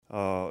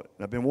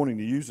I've been wanting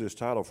to use this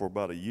title for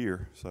about a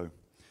year,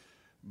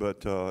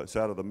 but it's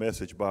out of the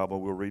Message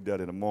Bible. We'll read that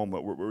in a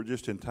moment. We're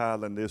just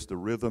entitling this The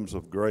Rhythms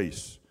of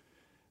Grace.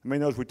 I mean,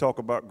 knows we talk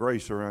about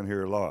grace around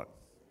here a lot.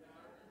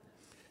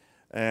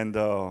 And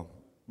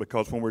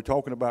because when we're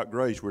talking about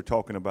grace, we're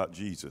talking about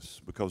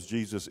Jesus, because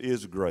Jesus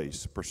is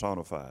grace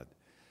personified.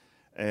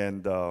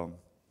 And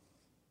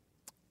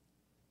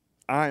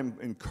I'm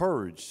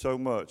encouraged so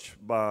much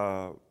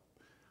by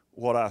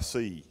what I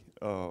see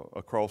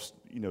across,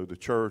 the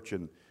church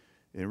and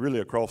really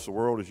across the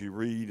world as you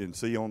read and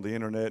see on the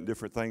internet and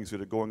different things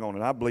that are going on.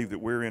 And I believe that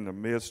we're in the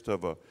midst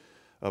of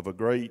a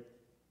great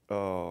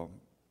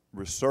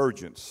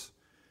resurgence,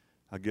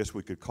 I guess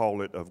we could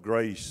call it, of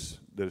grace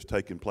that is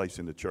taking place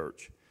in the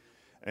church.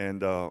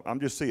 And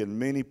I'm just seeing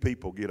many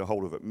people get a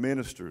hold of it.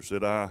 Ministers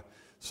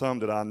some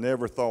that I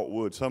never thought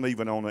would, some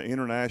even on an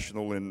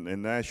international and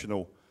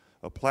national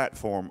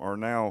platform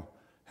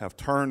have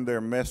turned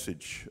their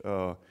message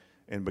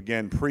and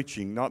began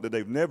preaching. Not that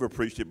they've never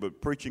preached it,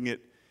 but preaching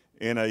it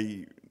in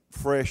a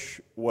fresh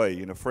way,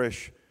 in a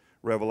fresh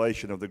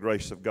revelation of the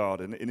grace of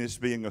God. And it's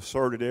being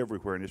asserted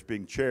everywhere, and it's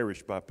being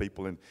cherished by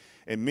people. And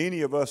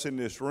many of us in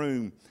this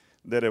room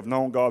that have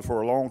known God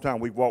for a long time,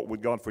 we've walked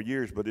with God for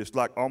years, but it's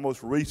like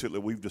almost recently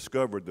we've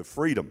discovered the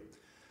freedom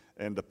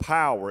and the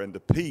power and the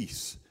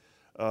peace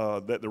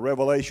that the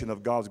revelation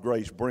of God's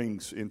grace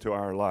brings into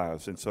our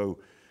lives. And so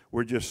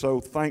we're just so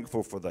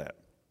thankful for that,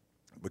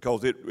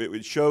 because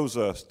it shows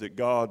us that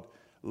God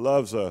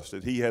loves us,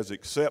 that He has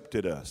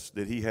accepted us,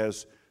 that He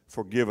has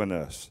forgiven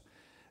us.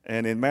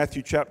 And in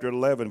Matthew chapter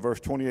 11,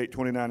 verse 28,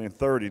 29, and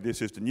 30,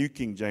 this is the New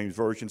King James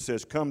Version,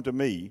 says, "Come to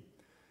me,"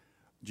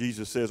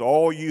 Jesus says,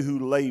 "all you who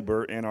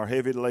labor and are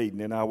heavy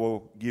laden, and I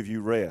will give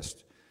you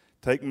rest.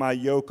 Take my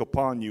yoke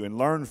upon you and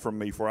learn from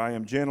me, for I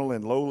am gentle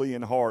and lowly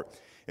in heart,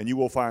 and you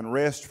will find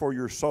rest for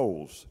your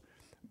souls.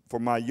 For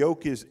my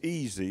yoke is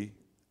easy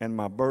and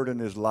my burden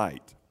is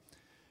light."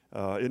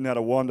 Isn't that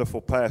a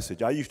wonderful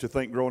passage? I used to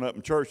think growing up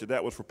in church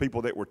that was for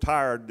people that were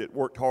tired, that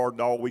worked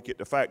hard all week at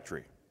the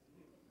factory.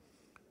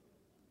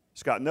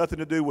 It's got nothing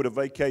to do with a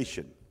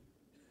vacation.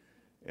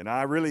 And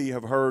I really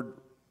have heard,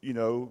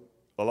 a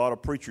lot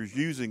of preachers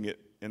using it,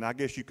 and I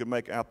guess you could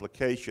make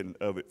application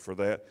of it for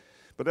that.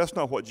 But that's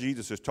not what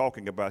Jesus is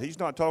talking about. He's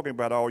not talking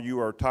about all you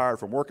are tired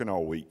from working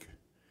all week.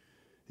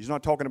 He's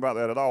not talking about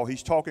that at all.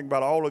 He's talking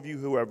about all of you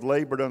who have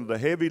labored under the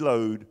heavy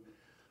load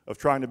of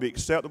trying to be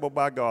acceptable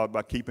by God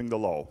by keeping the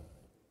law.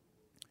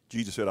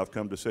 Jesus said, "I've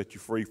come to set you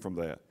free from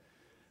that."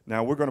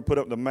 Now, we're going to put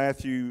up the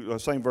Matthew,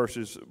 same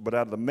verses, but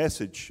out of the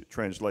Message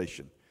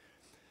translation.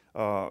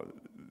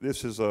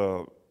 This is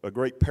a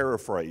great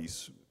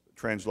paraphrase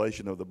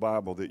translation of the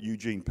Bible that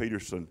Eugene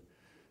Peterson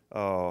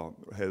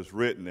has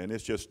written, and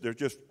there's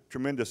just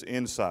tremendous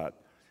insight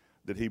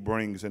that he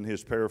brings in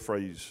his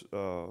paraphrase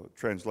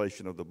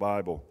translation of the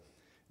Bible.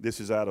 This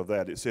is out of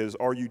that. It says,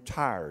 "Are you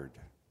tired,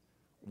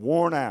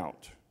 worn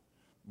out,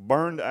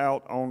 burned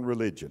out on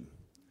religion?"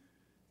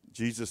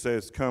 Jesus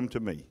says, "Come to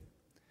me.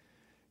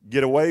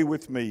 Get away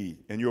with me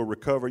and you'll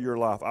recover your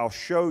life. I'll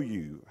show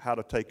you how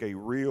to take a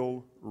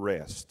real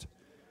rest.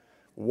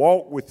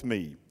 Walk with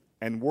me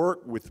and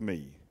work with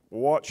me.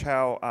 Watch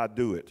how I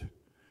do it.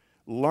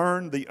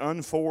 Learn the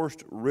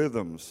unforced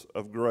rhythms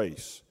of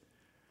grace.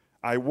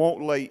 I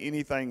won't lay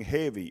anything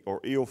heavy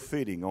or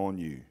ill-fitting on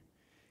you.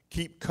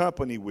 Keep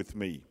company with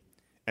me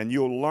and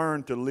you'll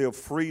learn to live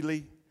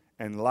freely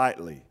and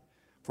lightly.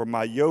 For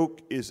my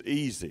yoke is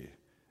easy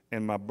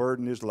and my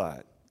burden is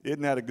light."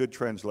 Isn't that a good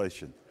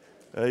translation?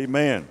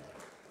 Amen.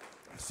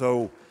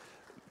 So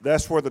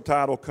that's where the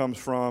title comes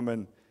from,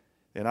 and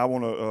I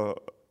want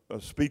to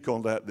speak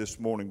on that this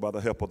morning by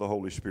the help of the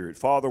Holy Spirit.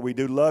 Father, we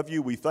do love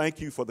you. We thank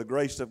you for the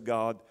grace of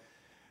God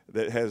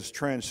that has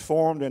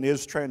transformed and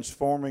is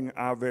transforming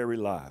our very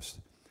lives.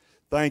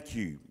 Thank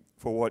you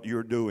for what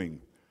you're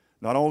doing,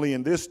 not only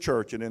in this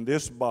church and in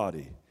this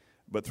body,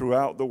 but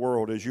throughout the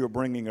world, as you're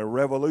bringing a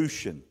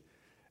revolution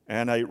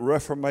and a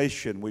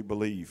reformation, we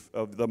believe,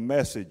 of the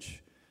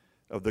message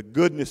of the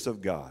goodness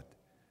of God,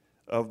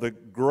 of the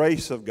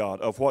grace of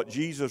God, of what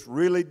Jesus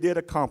really did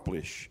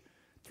accomplish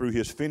through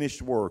his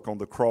finished work on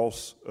the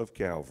cross of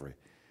Calvary.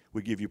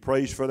 We give you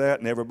praise for that,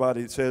 and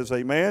everybody says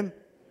amen,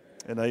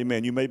 and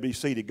amen. You may be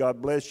seated.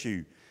 God bless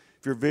you.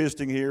 If you're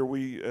visiting here,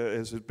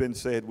 as has been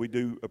said, we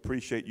do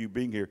appreciate you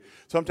being here.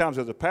 Sometimes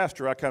as a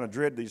pastor, I kind of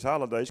dread these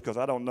holidays because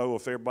I don't know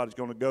if everybody's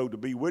going to go to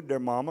be with their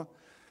mama.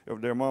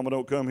 If their mama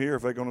don't come here,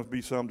 if they're going to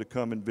be some to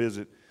come and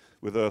visit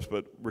with us.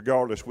 But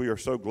regardless, we are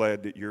so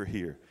glad that you're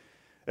here.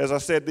 As I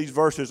said, these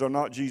verses are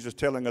not Jesus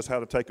telling us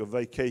how to take a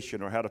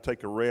vacation or how to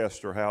take a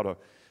rest or how to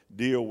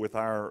deal with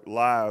our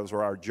lives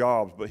or our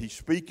jobs, but he's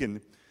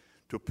speaking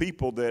to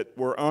people that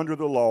were under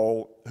the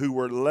law, who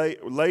were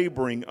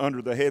laboring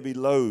under the heavy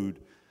load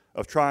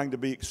of trying to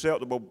be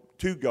acceptable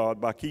to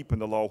God by keeping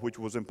the law, which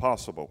was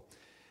impossible.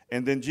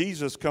 And then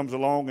Jesus comes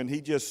along and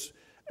he just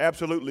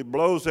absolutely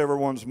blows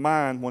everyone's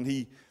mind when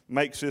he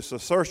makes this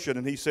assertion,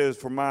 and he says,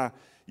 "For my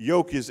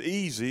yoke is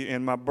easy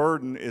and my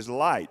burden is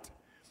light."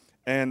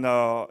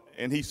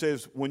 And he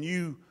says, when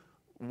you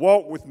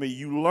walk with me,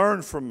 you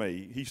learn from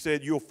me, he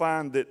said, you'll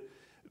find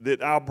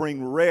that I'll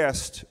bring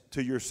rest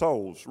to your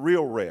souls,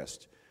 real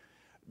rest.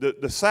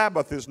 The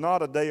Sabbath is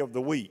not a day of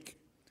the week.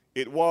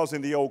 It was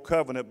in the Old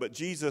Covenant, but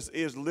Jesus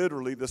is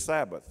literally the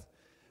Sabbath.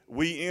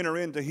 We enter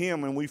into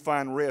him and we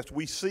find rest.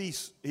 We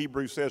cease,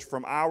 Hebrews says,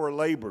 from our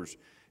labors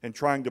and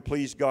trying to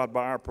please God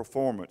by our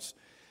performance.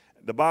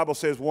 The Bible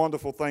says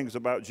wonderful things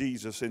about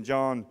Jesus. In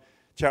John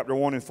chapter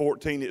 1 and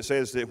 14, it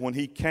says that when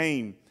he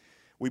came,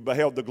 we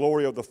beheld the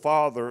glory of the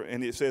Father,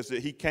 and it says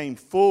that he came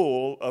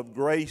full of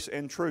grace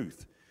and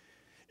truth.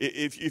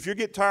 If you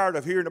get tired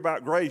of hearing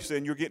about grace,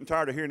 then you're getting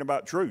tired of hearing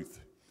about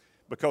truth,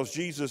 because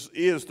Jesus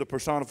is the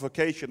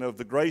personification of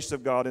the grace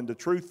of God and the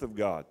truth of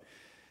God.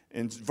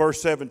 In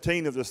verse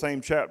 17 of the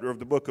same chapter of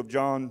the book of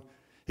John,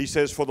 he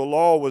says, for the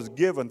law was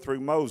given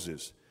through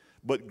Moses,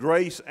 but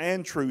grace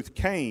and truth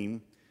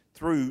came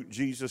through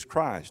Jesus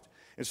Christ.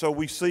 And so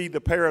we see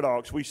the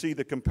paradox, we see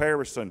the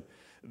comparison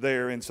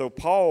there. And so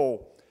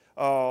Paul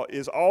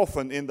is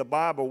often in the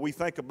Bible, we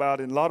think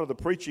about in a lot of the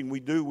preaching we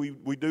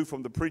do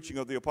from the preaching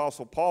of the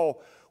Apostle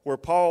Paul, where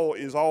Paul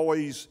is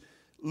always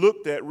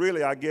looked at,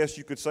 really, I guess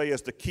you could say,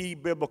 as the key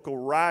biblical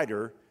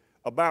writer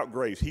about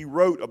grace. He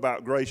wrote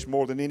about grace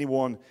more than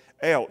anyone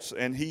else,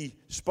 and he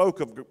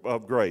spoke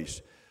of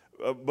grace.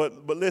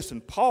 But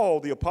listen,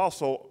 Paul, the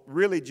apostle,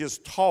 really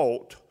just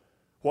taught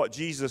what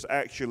Jesus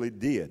actually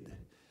did.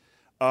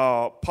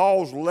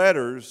 Paul's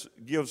letters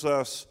gives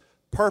us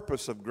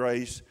purpose of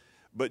grace,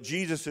 but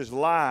Jesus'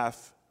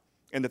 life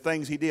and the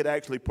things he did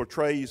actually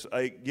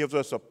gives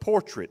us a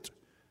portrait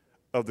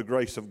of the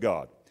grace of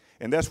God.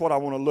 And that's what I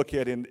want to look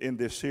at in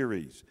this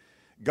series.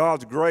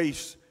 God's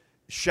grace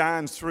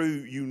shines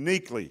through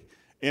uniquely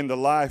in the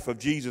life of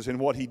Jesus and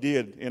what he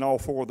did in all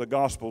four of the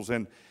Gospels.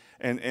 And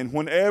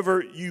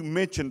whenever you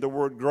mention the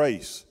word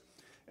grace,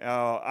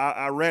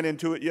 I ran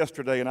into it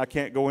yesterday, and I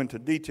can't go into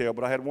detail,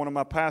 but I had one of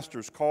my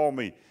pastors call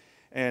me,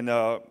 and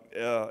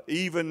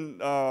even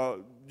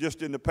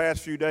just in the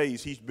past few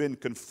days, he's been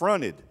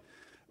confronted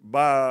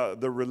by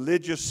the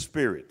religious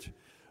spirit.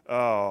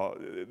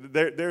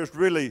 There's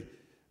really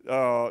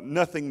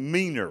nothing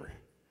meaner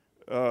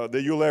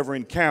that you'll ever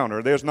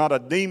encounter. There's not a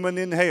demon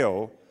in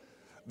hell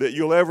that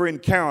you'll ever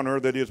encounter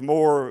that is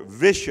more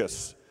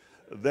vicious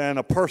than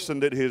a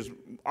person that is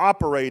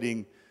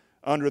operating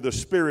under the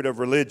spirit of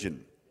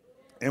religion.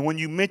 And when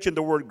you mention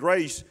the word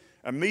grace,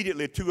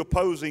 immediately two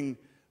opposing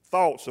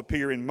thoughts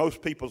appear in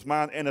most people's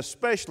mind, and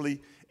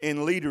especially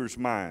in leaders'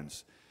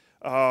 minds.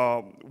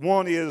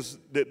 One is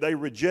that they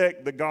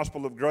reject the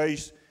gospel of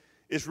grace.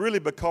 It's really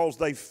because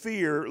they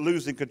fear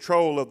losing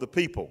control of the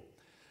people.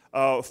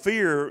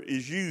 Fear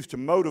is used to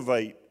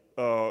motivate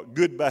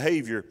good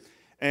behavior,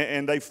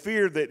 and they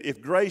fear that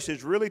if grace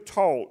is really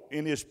taught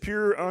in its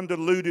pure,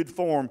 undiluted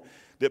form,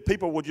 that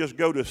people will just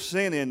go to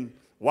sinning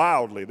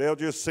wildly. They'll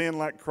just sin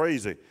like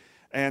crazy,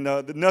 and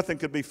nothing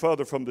could be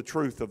further from the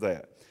truth of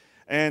that.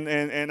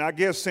 And I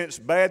guess since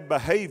bad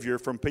behavior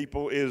from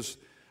people is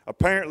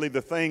apparently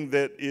the thing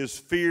that is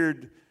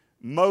feared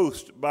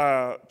most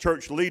by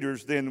church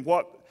leaders, then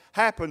what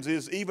happens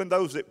is even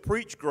those that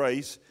preach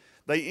grace,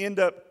 they end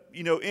up,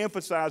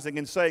 emphasizing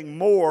and saying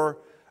more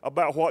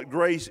about what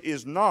grace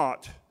is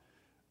not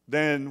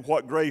than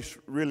what grace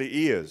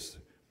really is.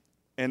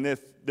 And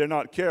if they're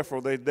not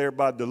careful, they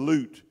thereby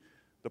dilute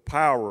the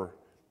power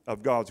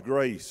of God's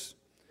grace.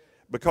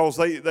 Because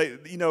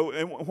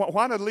and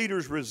why do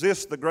leaders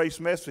resist the grace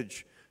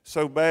message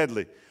so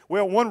badly?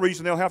 Well, one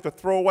reason, they'll have to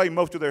throw away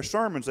most of their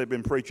sermons they've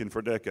been preaching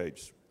for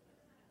decades.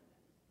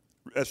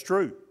 That's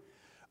true.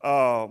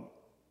 No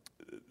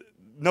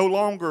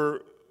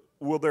longer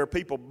will their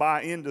people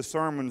buy into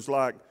sermons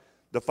like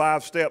the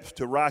 5 steps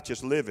to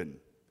righteous living,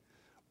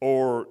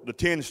 or the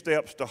 10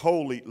 steps to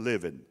holy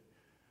living,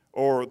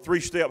 or 3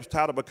 steps to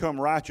how to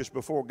become righteous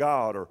before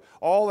God, or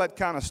all that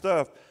kind of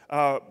stuff.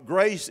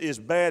 Grace is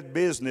bad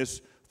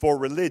business for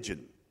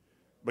religion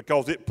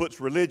because it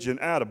puts religion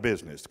out of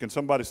business. Can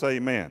somebody say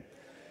amen?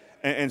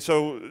 And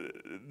so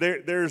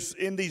there's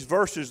in these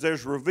verses,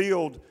 there's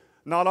revealed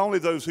not only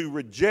those who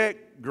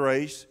reject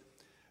grace,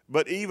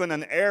 but even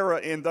an error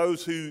in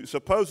those who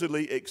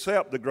supposedly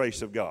accept the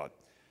grace of God.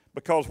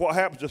 Because what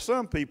happens to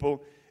some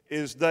people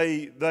is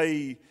they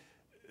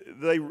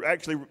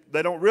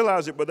don't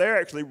realize it, but they're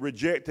actually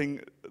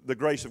rejecting the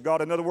grace of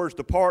God. In other words,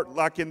 the part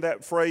like in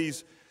that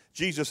phrase,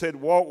 Jesus said,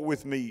 walk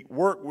with me,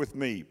 work with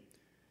me,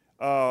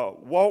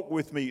 walk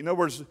with me. In other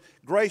words,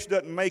 grace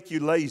doesn't make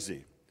you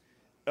lazy.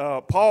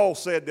 Paul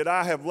said that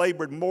I have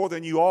labored more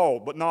than you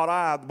all, but not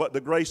I, but the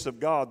grace of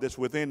God that's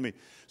within me.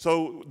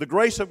 So the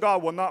grace of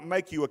God will not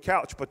make you a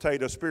couch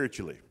potato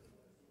spiritually.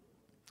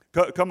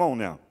 Come on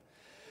now.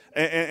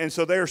 And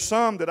so there are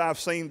some that I've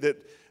seen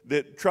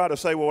that try to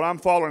say, well, I'm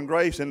following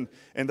grace, and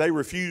they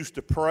refuse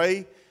to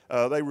pray.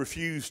 They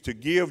refuse to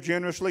give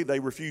generously. They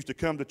refuse to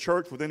come to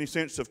church with any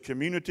sense of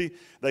community.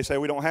 They say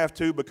we don't have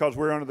to because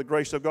we're under the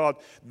grace of God.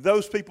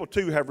 Those people,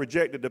 too, have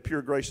rejected the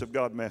pure grace of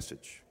God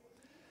message.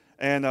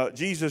 And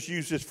Jesus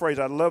used this phrase.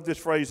 I love this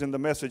phrase in the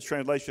Message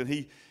translation.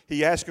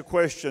 He asked a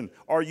question,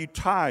 are you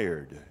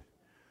tired?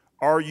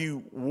 Are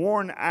you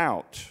worn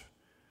out,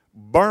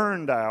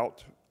 burned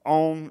out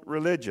on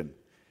religion?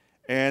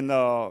 And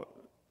the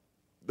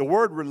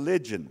word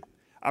religion,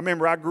 I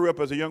remember I grew up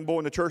as a young boy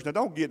in the church. Now,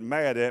 don't get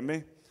mad at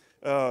me.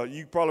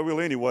 You probably will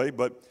anyway.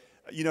 But,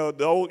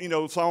 the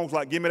old, songs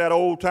like Give Me That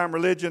Old Time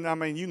Religion, I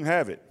mean, you can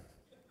have it.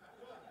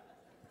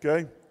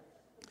 Okay?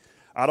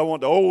 I don't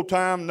want the old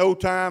time, no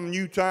time,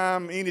 new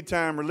time,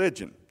 anytime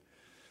religion.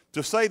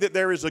 To say that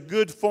there is a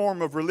good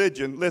form of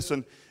religion,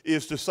 listen,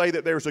 is to say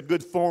that there's a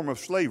good form of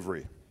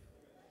slavery.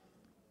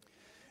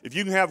 If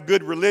you can have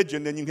good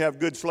religion, then you can have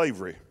good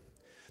slavery.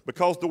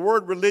 Because the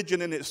word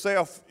religion in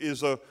itself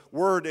is a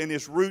word in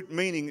its root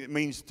meaning. It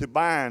means to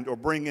bind or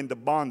bring into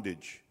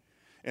bondage.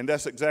 And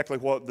that's exactly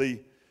what the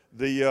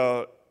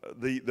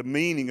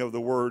meaning of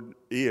the word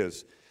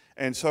is.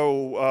 And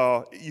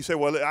so you say,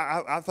 well,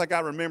 I think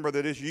I remember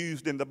that it's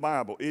used in the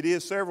Bible. It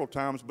is several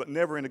times, but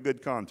never in a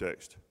good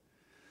context.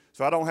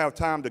 So I don't have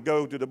time to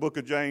go to the book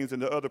of James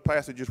and the other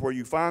passages where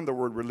you find the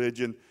word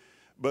religion,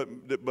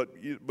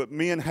 but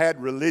men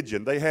had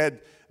religion. They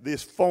had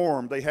this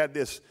form. They had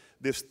this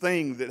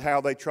thing that how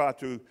they try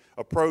to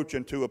approach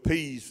and to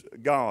appease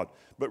God.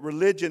 But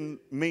religion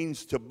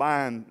means to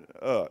bind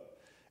up.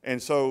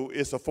 And so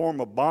it's a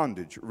form of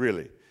bondage,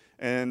 really.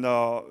 And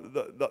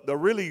the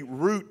really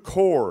root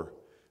core,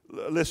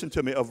 listen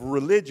to me, of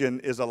religion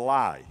is a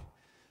lie.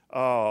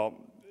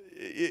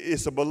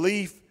 It's a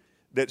belief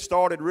that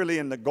started really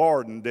in the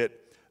garden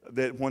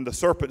that when the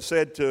serpent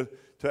said to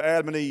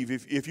Adam and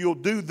Eve, if you'll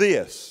do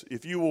this,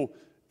 if you will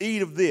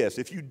eat of this,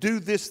 if you do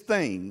this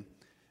thing,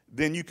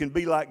 then you can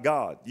be like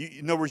God.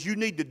 In other words, you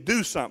need to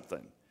do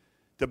something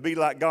to be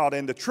like God.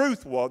 And the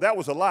truth was, that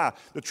was a lie.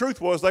 The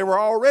truth was they were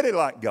already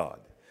like God.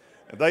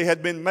 They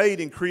had been made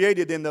and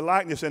created in the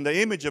likeness and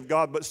the image of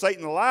God, but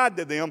Satan lied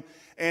to them.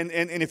 And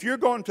if you're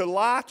going to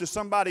lie to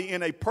somebody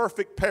in a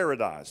perfect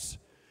paradise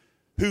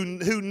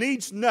who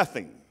needs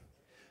nothing,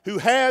 who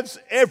has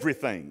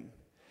everything,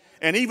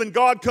 and even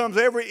God comes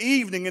every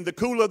evening in the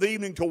cool of the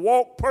evening to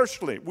walk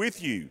personally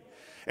with you,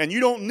 and you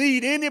don't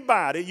need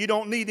anybody, you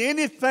don't need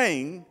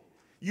anything,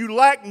 you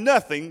lack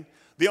nothing,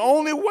 the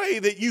only way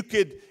that you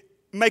could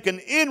make an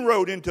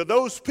inroad into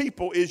those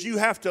people is you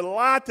have to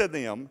lie to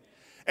them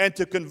and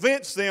to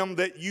convince them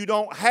that you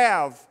don't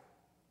have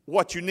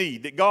what you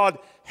need, that God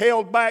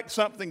held back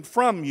something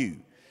from you,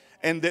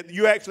 and that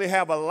you actually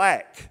have a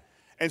lack.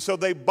 And so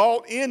they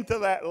bought into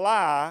that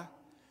lie,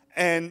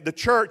 and the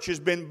church has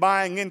been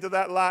buying into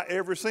that lie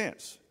ever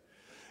since.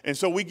 And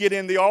so we get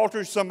in the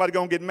altars, somebody's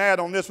going to get mad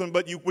on this one,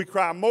 but we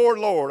cry, more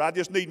Lord, I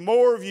just need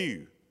more of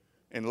you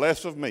and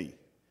less of me.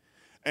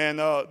 And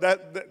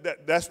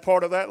that's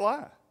part of that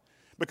lie.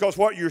 Because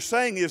what you're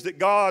saying is that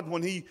God,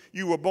 when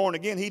you were born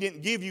again, He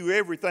didn't give you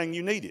everything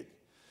you needed.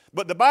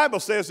 But the Bible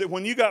says that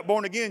when you got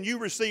born again, you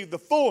received the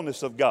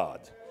fullness of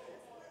God.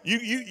 You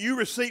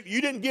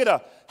didn't get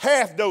a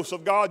half dose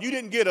of God. You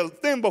didn't get a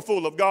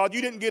thimbleful of God.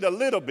 You didn't get a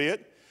little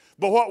bit.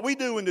 But what we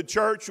do in the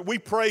church, we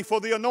pray for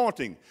the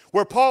anointing.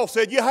 Where Paul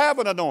said, you have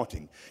an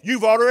anointing.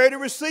 You've already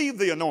received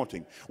the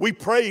anointing. We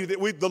pray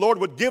that the Lord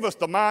would give us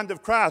the mind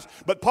of Christ.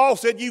 But Paul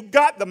said, you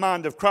got the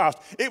mind of Christ.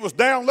 It was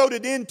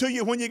downloaded into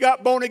you when you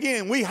got born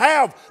again. We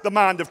have the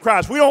mind of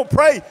Christ. We don't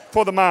pray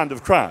for the mind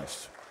of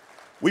Christ.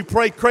 We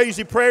pray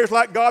crazy prayers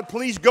like, God,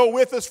 please go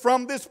with us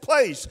from this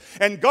place.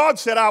 And God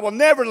said, I will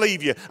never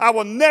leave you. I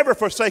will never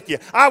forsake you.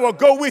 I will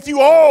go with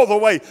you all the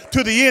way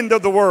to the end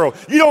of the world.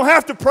 You don't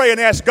have to pray and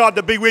ask God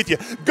to be with you.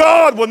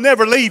 God will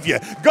never leave you.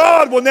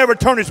 God will never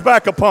turn His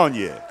back upon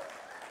you.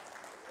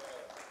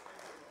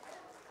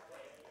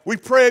 We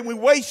pray and we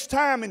waste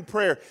time in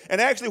prayer.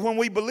 And actually, when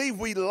we believe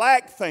we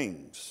lack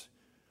things,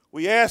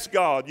 we ask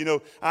God.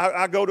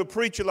 I go to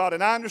preach a lot,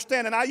 and I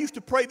understand, and I used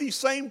to pray these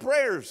same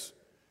prayers.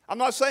 I'm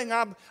not saying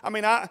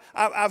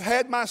I've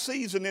had my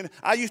season, and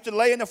I used to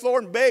lay on the floor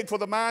and beg for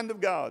the mind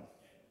of God.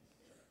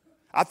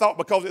 I thought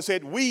because it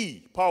said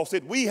Paul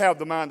said we have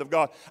the mind of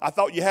God, I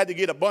thought you had to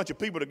get a bunch of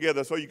people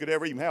together so you could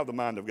ever even have the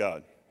mind of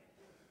God.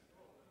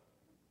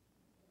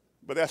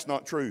 But that's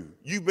not true.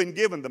 You've been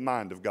given the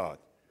mind of God.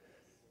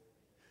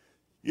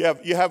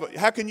 If you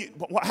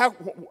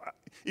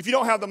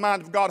don't have the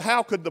mind of God,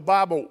 how could the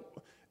Bible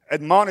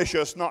admonish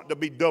us not to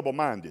be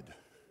double-minded?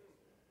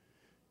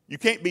 You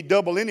can't be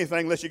double anything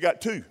unless you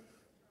got two.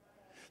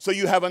 So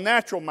you have a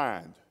natural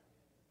mind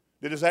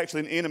that is actually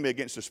an enemy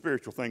against the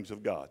spiritual things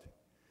of God.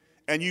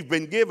 And you've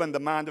been given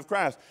the mind of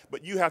Christ,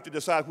 but you have to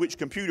decide which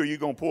computer you're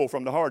going to pull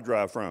from the hard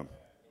drive from.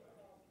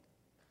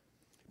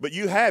 But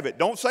you have it.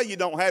 Don't say you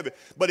don't have it.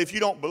 But if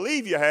you don't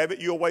believe you have it,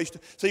 you'll waste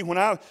it. See, when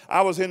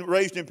I was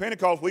raised in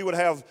Pentecost, we would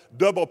have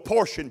double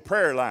portion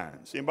prayer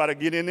lines. Anybody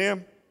get in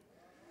them?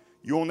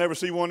 You won't never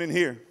see one in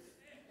here.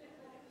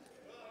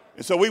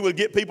 And so we would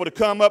get people to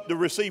come up to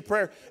receive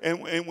prayer,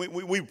 and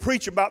we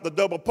preach about the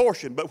double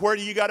portion. But where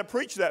do you got to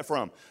preach that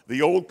from?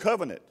 The Old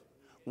Covenant.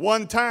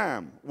 One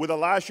time with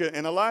Elisha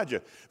and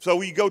Elijah. So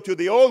we go to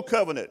the Old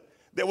Covenant.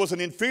 That was an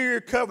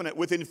inferior covenant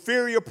with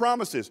inferior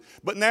promises.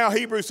 But now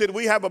Hebrews said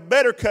we have a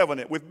better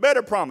covenant with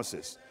better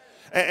promises.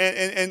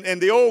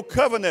 And the Old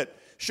Covenant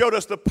showed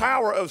us the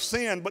power of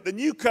sin, but the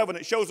new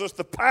covenant shows us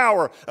the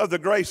power of the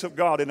grace of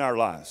God in our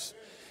lives.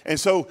 And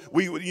so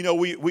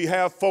we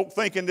have folk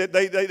thinking that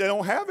they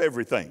don't have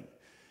everything.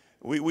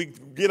 We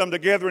get them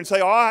together and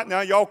say, all right,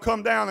 now y'all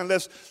come down and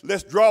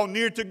let's draw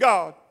near to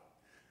God.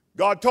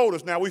 God told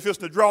us now we're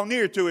supposed to draw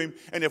near to him,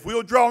 and if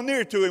we'll draw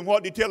near to him,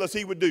 what did he tell us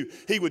he would do?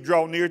 He would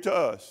draw near to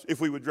us if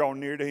we would draw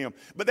near to him.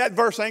 But that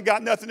verse ain't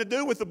got nothing to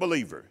do with the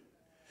believer.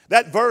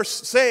 That verse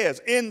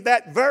says, in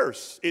that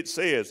verse, it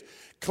says,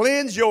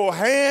 cleanse your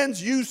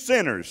hands, you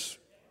sinners.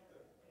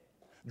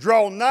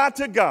 Draw nigh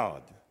to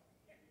God,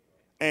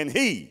 and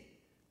he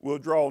will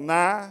draw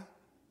nigh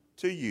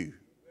to you.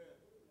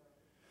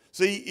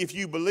 See, if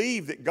you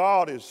believe that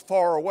God is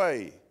far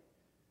away,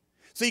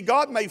 see,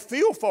 God may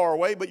feel far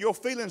away, but your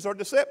feelings are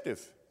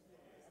deceptive.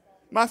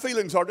 My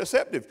feelings are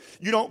deceptive.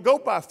 You don't go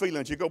by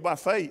feelings, you go by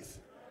faith.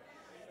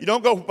 You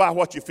don't go by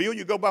what you feel,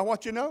 you go by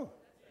what you know.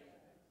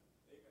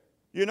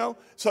 You know?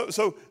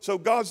 So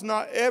God's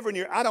not ever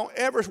near. I don't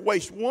ever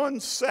waste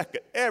 1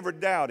 second ever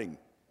doubting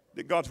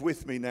that God's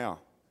with me now.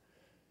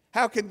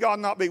 How can God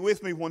not be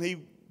with me when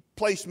he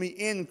placed me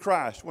in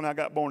Christ when I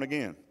got born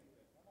again?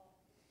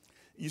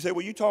 You say,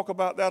 well, you talk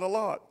about that a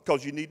lot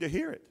because you need to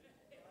hear it.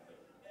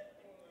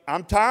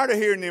 I'm tired of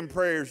hearing them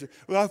prayers.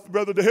 Well,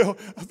 Brother Dale,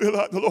 I feel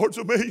like the Lord's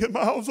a million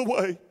miles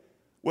away.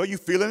 Well, you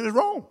feeling it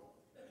wrong.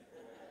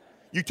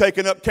 You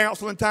taking up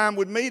counseling time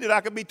with me that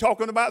I could be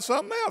talking about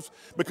something else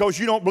because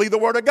you don't believe the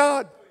Word of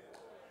God.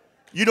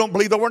 You don't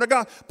believe the Word of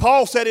God.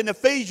 Paul said in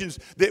Ephesians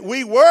that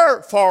we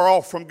were far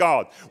off from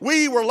God.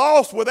 We were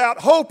lost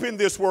without hope in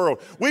this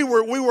world. We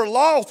were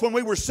lost when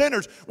we were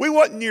sinners. We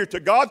wasn't near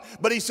to God.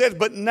 But he says,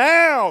 but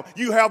now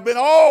you have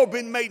all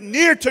been made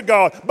near to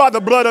God by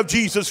the blood of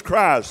Jesus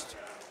Christ.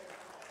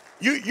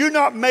 You're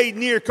not made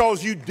near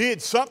because you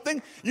did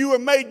something. You were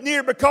made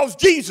near because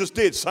Jesus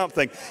did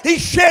something. He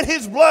shed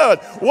his blood,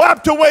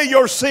 wiped away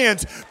your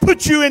sins,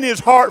 put you in his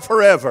heart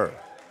forever.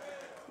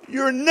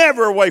 You're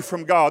never away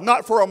from God,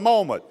 not for a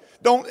moment.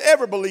 Don't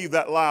ever believe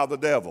that lie of the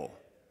devil.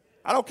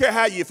 I don't care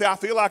how you feel. I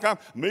feel like I'm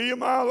a million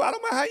miles. I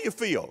don't know how you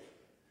feel.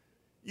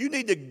 You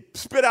need to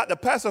spit out the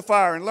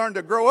pacifier and learn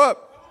to grow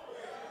up.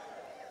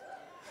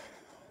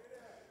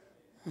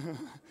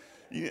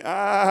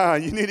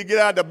 You need to get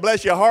out of the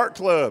Bless Your Heart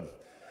Club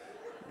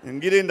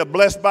and get in the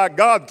Blessed by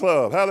God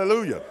Club.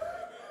 Hallelujah.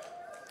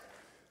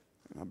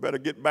 I better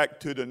get back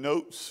to the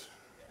notes.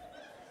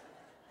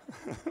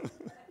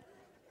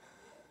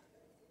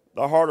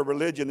 The heart of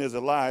religion is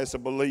a lie. It's a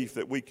belief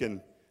that we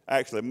can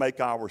actually make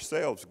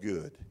ourselves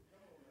good.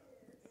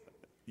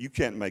 You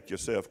can't make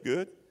yourself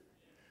good.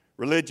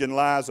 Religion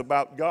lies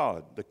about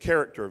God, the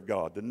character of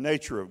God, the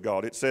nature of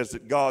God. It says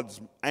that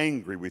God's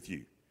angry with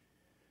you.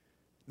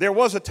 There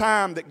was a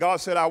time that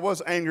God said, I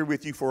was angry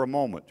with you for a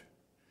moment.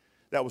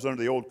 That was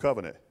under the old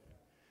covenant.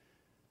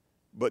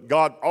 But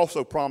God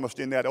also promised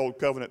in that old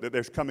covenant that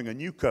there's coming a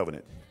new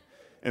covenant.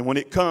 And when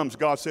it comes,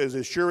 God says,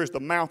 as sure as the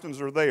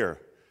mountains are there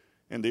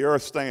and the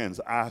earth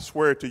stands, I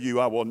swear to you,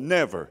 I will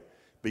never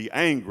be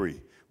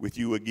angry with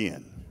you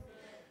again.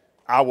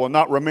 I will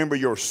not remember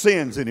your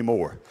sins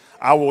anymore.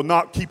 I will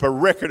not keep a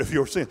record of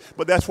your sins.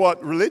 But that's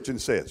what religion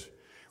says.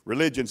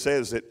 Religion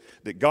says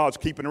that God's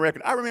keeping a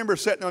record. I remember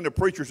sitting under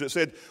preachers that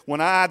said, when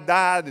I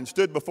died and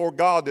stood before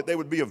God, that there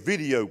would be a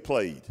video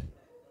played.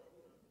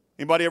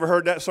 Anybody ever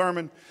heard that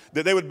sermon?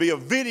 That there would be a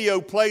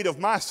video played of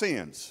my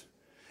sins.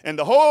 And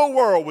the whole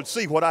world would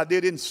see what I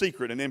did in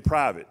secret and in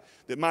private.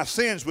 That my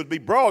sins would be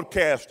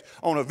broadcast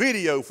on a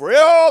video for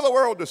all the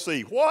world to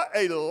see. What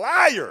a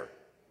liar.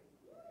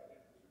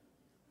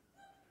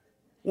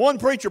 One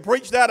preacher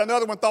preached that.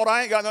 Another one thought,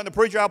 I ain't got nothing to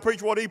preach. I'll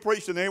preach what he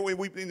preached. And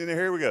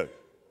here we go.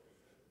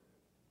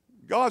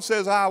 God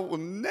says, I will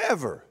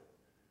never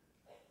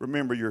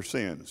remember your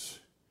sins.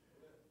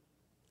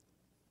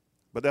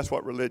 But that's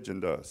what religion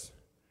does.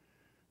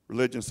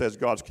 Religion says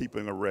God's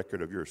keeping a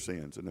record of your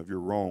sins and of your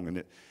wrong. And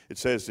it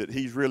says that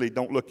he's really,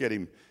 don't look at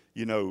him,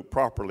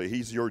 properly.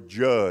 He's your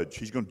judge.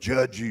 He's going to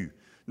judge you.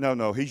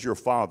 No, he's your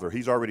father.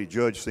 He's already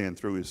judged sin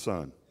through his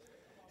son.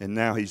 And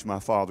now he's my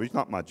father. He's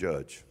not my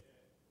judge.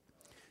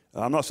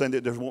 I'm not saying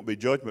that there won't be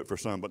judgment for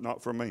some, but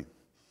not for me.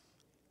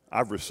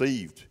 I've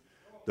received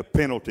the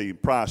penalty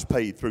and price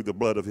paid through the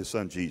blood of his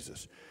son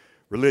Jesus.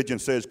 Religion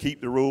says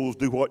keep the rules,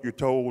 do what you're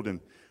told, and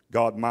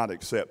God might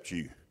accept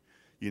you.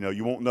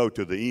 You won't know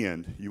to the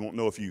end. You won't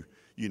know if you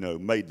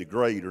made the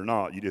grade or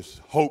not. You just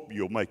hope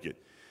you'll make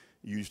it.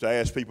 You used to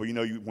ask people,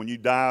 when you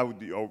die,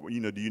 do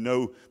you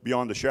know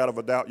beyond the shadow of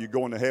a doubt you're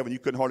going to heaven? You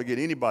couldn't hardly get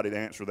anybody to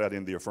answer that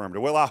in the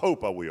affirmative. Well, I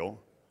hope I will.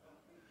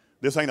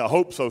 This ain't a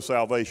hope-so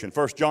salvation.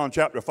 1 John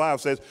chapter 5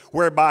 says,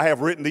 whereby I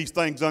have written these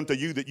things unto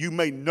you that you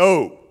may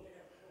know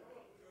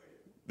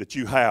that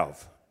you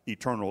have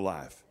eternal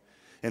life.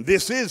 And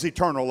this is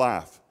eternal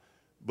life,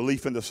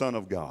 belief in the Son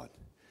of God.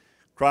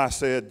 Christ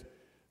said,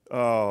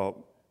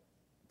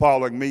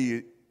 following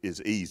me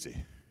is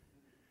easy.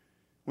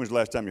 When's the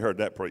last time you heard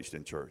that preached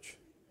in church?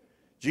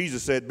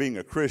 Jesus said being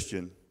a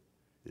Christian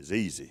is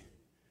easy.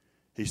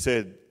 He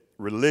said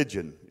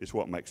religion is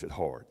what makes it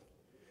hard.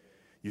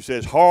 You say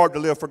it's hard to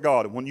live for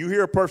God. And when you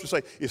hear a person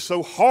say it's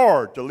so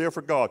hard to live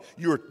for God,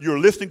 you're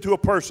listening to a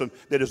person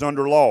that is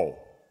under law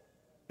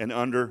and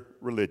under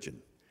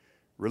religion.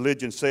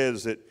 Religion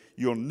says that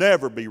you'll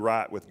never be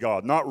right with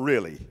God, not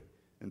really,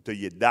 until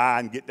you die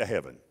and get to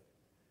heaven.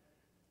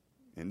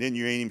 And then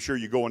you ain't even sure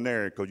you're going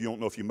there because you don't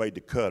know if you made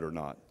the cut or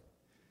not.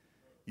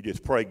 You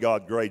just pray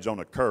God grades on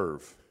a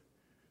curve.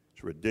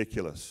 It's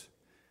ridiculous.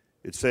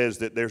 It says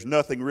that there's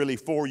nothing really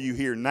for you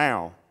here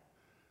now.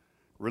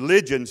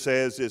 Religion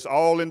says it's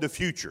all in the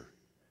future.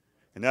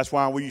 And that's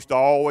why we used to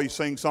always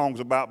sing songs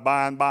about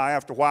by and by,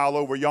 after a while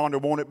over yonder,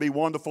 won't it be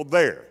wonderful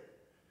there?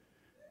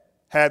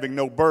 Having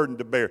no burden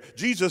to bear.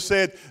 Jesus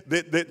said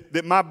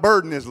that my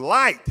burden is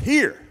light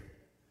here.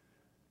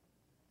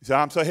 He said,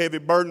 I'm so heavy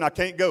burden I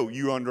can't go.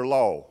 You under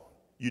law.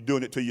 You're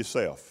doing it to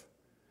yourself.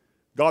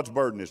 God's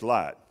burden is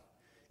light.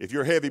 If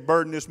you're heavy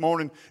burden this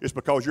morning, it's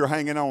because you're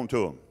hanging on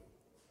to Him.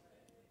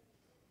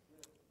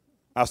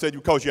 I said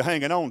because you're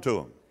hanging on to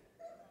Him.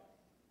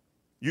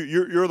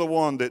 You're the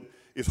one that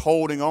is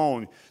holding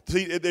on.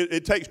 See,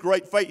 it takes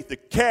great faith to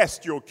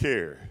cast your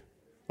care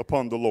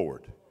upon the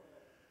Lord.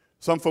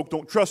 Some folks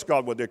don't trust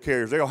God with their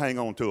cares. They'll hang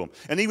on to them.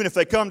 And even if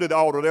they come to the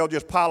altar, they'll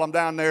just pile them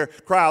down there,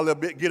 cry a little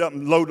bit, get up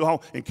and load the home,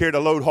 and carry the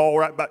load haul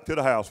right back to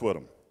the house with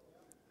them.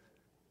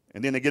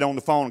 And then they get on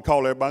the phone and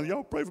call everybody,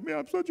 y'all pray for me,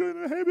 I'm such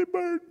a heavy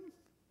burden.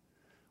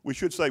 We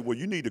should say, well,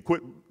 you need to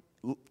quit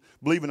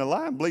believing a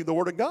lie and believe the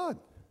Word of God.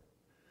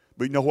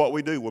 But you know what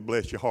we do? We'll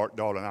bless your heart,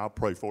 daughter, and I'll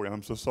pray for you.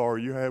 I'm so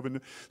sorry you're having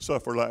to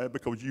suffer like that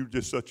because you're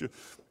just such a,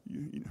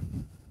 you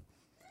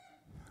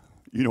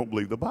don't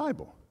believe the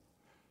Bible.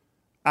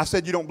 I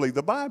said you don't believe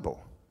the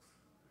Bible.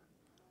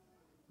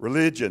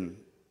 Religion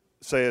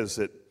says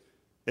that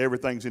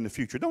everything's in the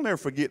future. Don't ever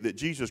forget that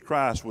Jesus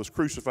Christ was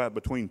crucified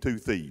between two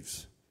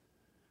thieves.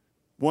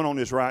 One on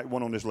his right,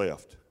 one on his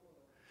left.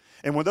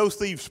 And when those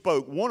thieves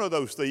spoke, one of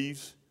those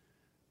thieves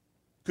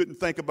couldn't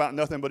think about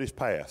nothing but his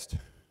past.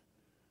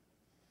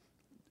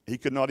 He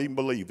could not even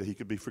believe that he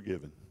could be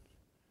forgiven.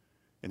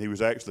 And he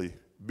was actually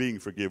being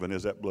forgiven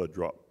as that blood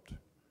dropped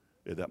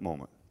at that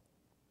moment.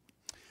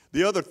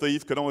 The other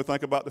thief could only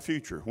think about the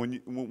future,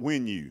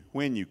 when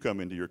you come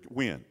into your,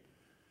 when.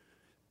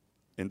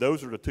 And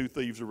those are the two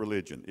thieves of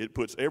religion. It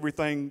puts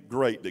everything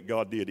great that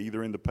God did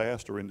either in the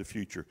past or in the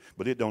future,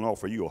 but it don't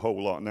offer you a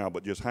whole lot now,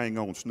 but just hang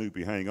on,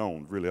 Snoopy, hang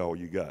on, really all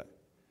you got.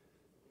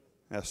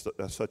 That's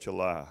such a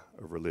lie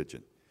of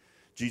religion.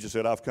 Jesus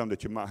said, I've come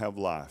that you might have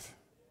life.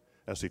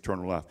 That's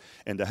eternal life.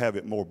 And to have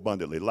it more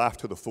abundantly. Life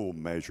to the full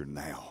measure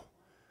now.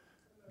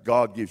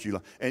 God gives you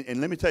life.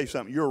 And let me tell you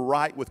something. You're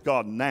right with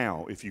God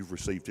now if you've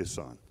received His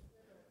Son.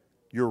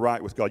 You're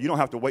right with God. You don't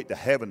have to wait to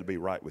heaven to be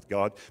right with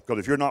God. Because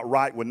if you're not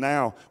right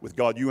now with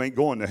God, you ain't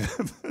going to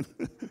heaven.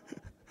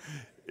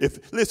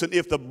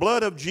 If the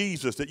blood of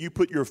Jesus that you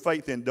put your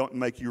faith in don't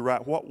make you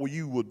right, what will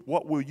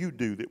you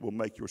do that will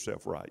make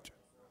yourself right?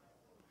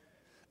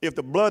 If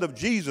the blood of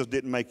Jesus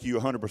didn't make you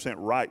 100%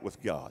 right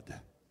with God,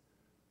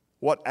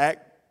 what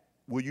act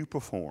will you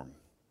perform?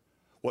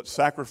 What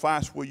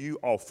sacrifice will you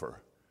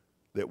offer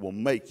that will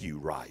make you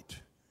right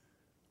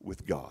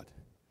with God?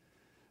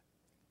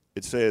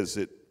 It says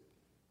that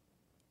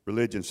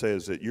religion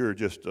says that you're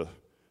just a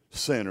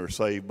sinner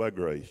saved by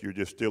grace. You're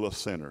just still a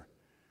sinner.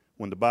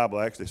 When the Bible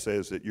actually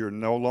says that you're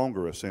no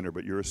longer a sinner,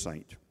 but you're a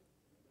saint.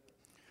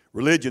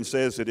 Religion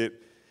says that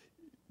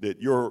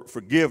your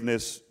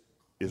forgiveness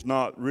is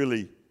not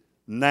really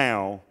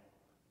now,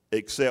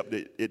 except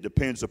that it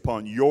depends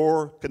upon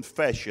your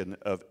confession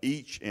of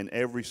each and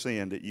every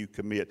sin that you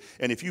commit.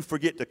 And if you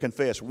forget to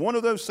confess one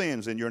of those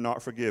sins, then you're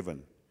not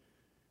forgiven.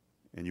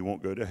 And you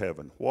won't go to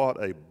heaven.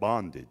 What a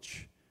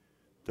bondage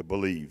to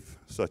believe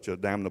such a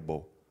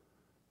damnable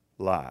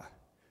lie.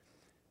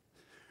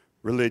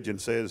 Religion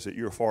says that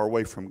you're far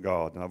away from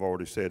God, and I've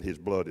already said His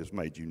blood has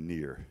made you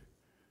near.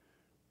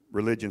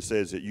 Religion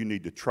says that you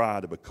need to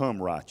try to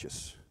become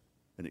righteous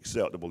and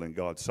acceptable in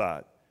God's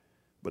sight.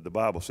 But the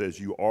Bible says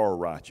you are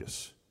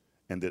righteous,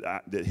 and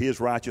that His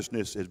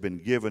righteousness has been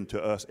given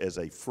to us as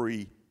a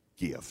free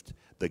gift.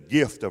 The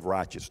gift of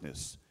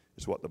righteousness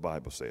is what the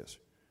Bible says.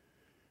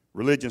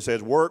 Religion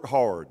says work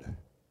hard.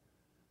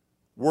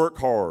 Work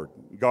hard.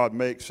 God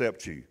may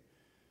accept you.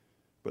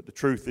 But the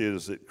truth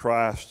is that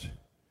Christ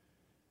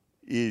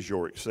is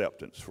your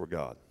acceptance for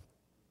God.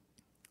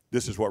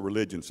 This is what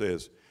religion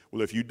says.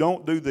 Well, if you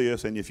don't do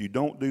this, and if you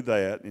don't do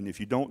that, and if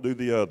you don't do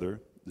the other,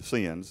 the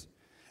sins,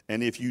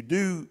 and if you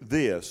do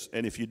this,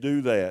 and if you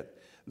do that,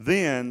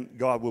 then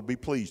God will be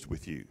pleased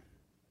with you.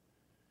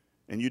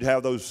 And you'd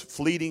have those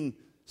fleeting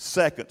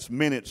seconds,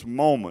 minutes,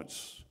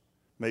 moments,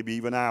 maybe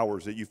even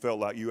hours that you felt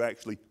like you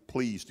actually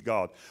pleased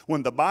God.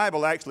 When the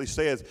Bible actually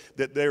says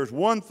that there's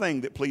one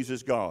thing that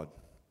pleases God,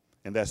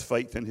 and that's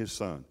faith in His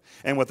Son.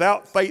 And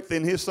without faith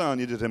in His Son,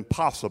 it is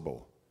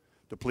impossible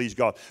to please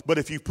God. But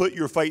if you put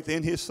your faith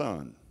in His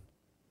Son,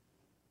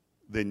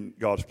 then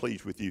God's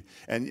pleased with you.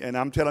 And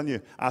I'm telling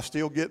you, I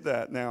still get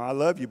that. Now, I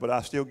love you, but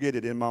I still get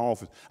it in my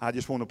office. I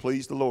just want to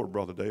please the Lord,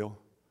 Brother Dale.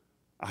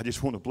 I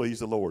just want to please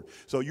the Lord.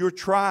 So you're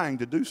trying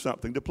to do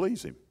something to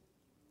please Him.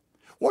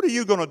 What are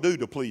you going to do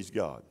to please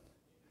God?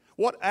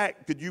 What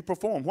act could you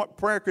perform? What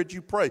prayer could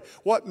you pray?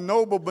 What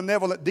noble,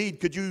 benevolent deed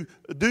could you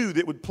do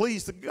that would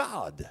please the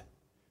God?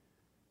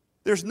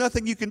 There's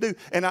nothing you can do.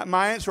 And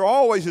my answer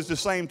always is the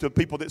same to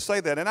people that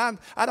say that. And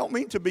I don't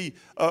mean to be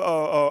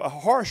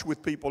harsh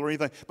with people or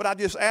anything, but I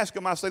just ask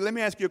them, I say, let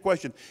me ask you a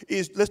question.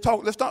 Let's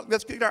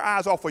get our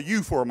eyes off of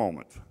you for a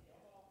moment.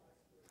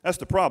 That's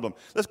the problem.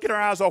 Let's get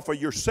our eyes off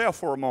of yourself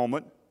for a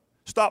moment.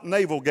 Stop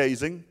navel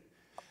gazing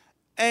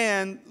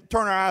and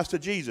turn our eyes to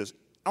Jesus.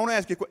 I want to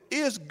ask you a question.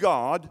 Is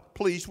God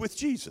pleased with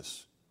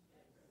Jesus?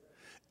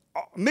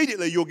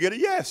 Immediately you'll get a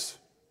yes.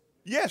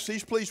 Yes,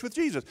 he's pleased with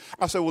Jesus.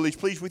 I say, well, he's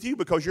pleased with you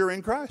because you're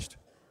in Christ.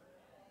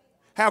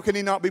 How can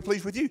he not be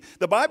pleased with you?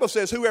 The Bible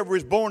says whoever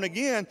is born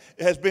again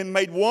has been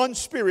made one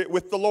spirit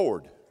with the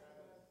Lord.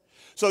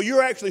 So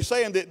you're actually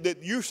saying that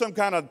you're some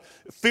kind of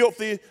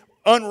filthy,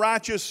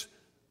 unrighteous,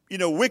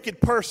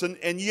 wicked person,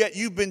 and yet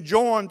you've been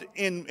joined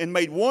in and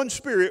made one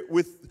spirit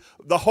with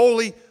the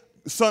Holy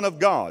Son of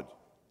God.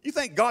 You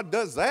think God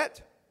does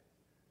that?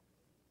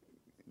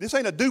 This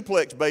ain't a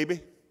duplex,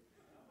 baby.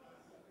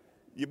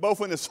 You're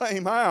both in the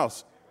same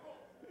house.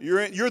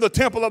 You're the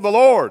temple of the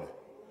Lord.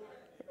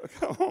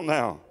 Come on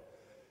now.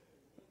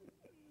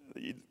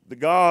 The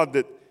God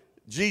that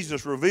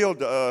Jesus revealed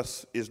to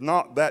us is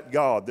not that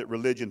God that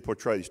religion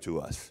portrays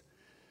to us.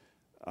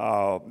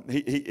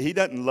 He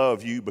doesn't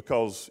love you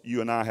because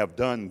you and I have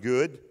done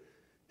good.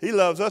 He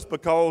loves us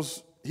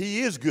because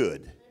he is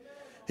good.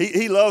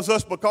 He loves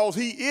us because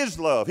he is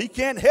love. He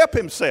can't help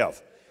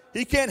himself.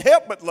 He can't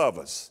help but love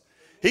us.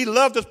 He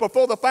loved us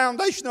before the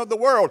foundation of the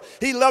world.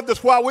 He loved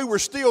us while we were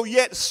still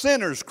yet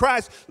sinners.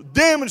 Christ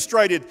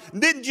demonstrated,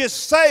 didn't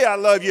just say I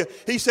love you.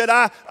 He said,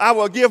 I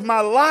will give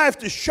my life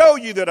to show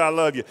you that I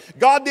love you.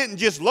 God didn't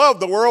just love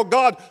the world.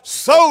 God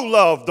so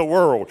loved the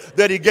world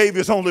that he gave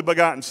his only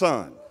begotten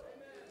Son.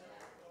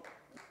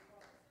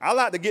 I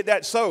like to get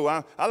that so.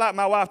 I like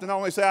my wife to not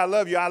only say I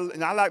love you,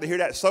 and I like to hear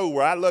that so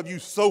where I love you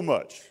so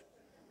much.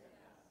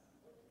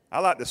 I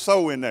like to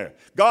sow in there.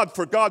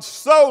 For God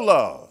so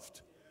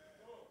loved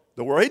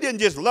the world. He didn't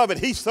just love it,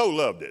 he so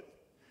loved it.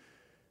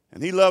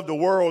 And he loved the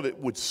world that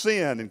would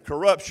sin and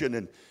corruption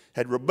and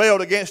had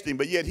rebelled against him,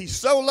 but yet he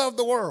so loved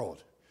the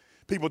world.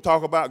 People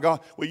talk about God.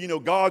 Well,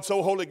 God's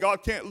so holy,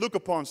 God can't look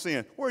upon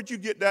sin. Where'd you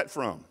get that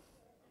from?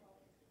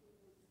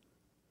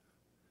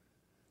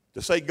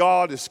 To say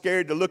God is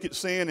scared to look at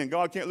sin and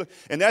God can't look.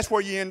 And that's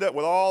where you end up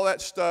with all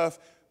that stuff.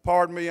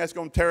 Pardon me, that's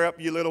going to tear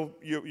up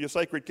your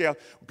sacred cow.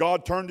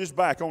 God turned his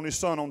back on his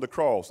Son on the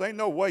cross. There ain't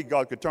no way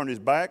God could turn his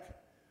back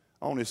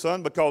on his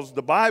Son, because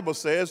the Bible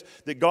says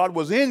that God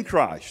was in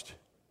Christ,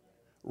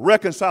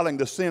 reconciling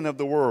the sin of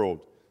the world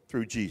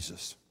through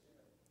Jesus.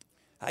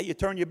 How you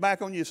turn your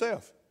back on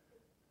yourself?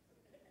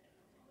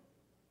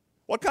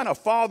 What kind of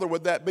father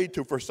would that be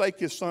to forsake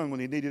his son when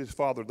he needed his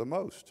father the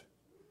most?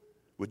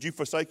 Would you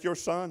forsake your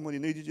son when he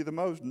needed you the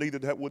most?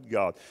 Neither would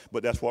God.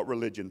 But that's what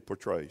religion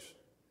portrays.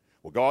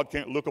 Well, God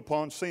can't look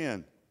upon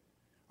sin.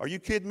 Are you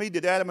kidding me?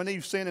 Did Adam and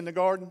Eve sin in the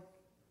garden?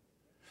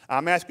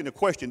 I'm asking the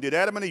question, did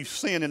Adam and Eve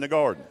sin in the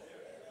garden?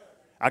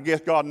 I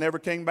guess God never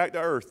came back to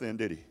earth then,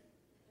 did he?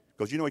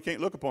 Because he can't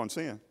look upon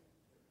sin.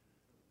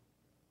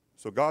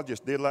 So God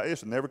just did like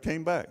this and never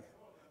came back.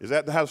 Is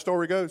that how the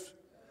story goes?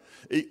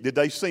 Did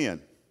they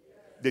sin?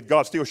 Did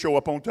God still show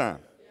up on time?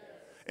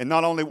 And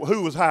not only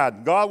who was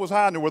hiding? God was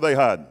hiding, or were they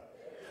hiding?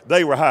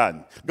 They were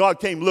hiding. God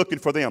came looking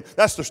for them.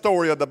 That's the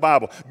story of the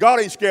Bible.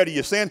 God ain't scared of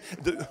your sin.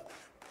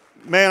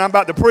 Man, I'm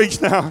about to preach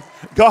now.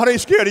 God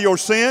ain't scared of your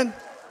sin.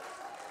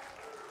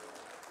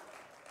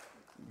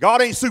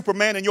 God ain't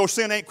Superman and your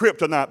sin ain't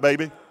kryptonite,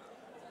 baby.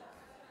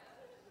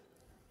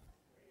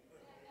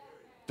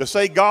 To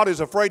say God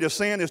is afraid of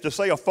sin is to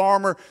say a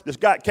farmer that's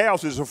got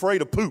cows is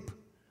afraid of poop.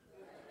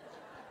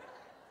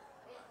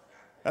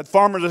 That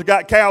farmer that's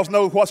got cows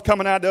knows what's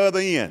coming out the other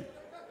end.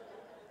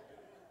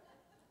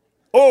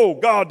 Oh,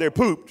 God, they're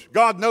pooped.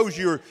 God knows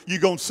you're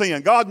going to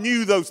sin. God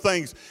knew those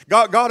things.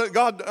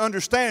 God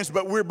understands,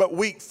 but we're but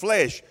weak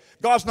flesh.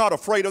 God's not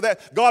afraid of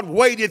that. God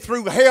waded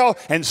through hell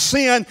and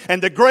sin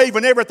and the grave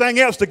and everything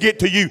else to get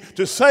to you,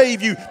 to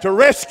save you, to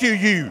rescue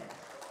you,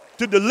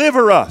 to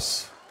deliver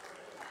us.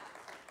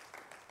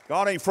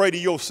 God ain't afraid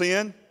of your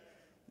sin.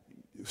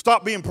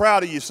 Stop being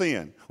proud of your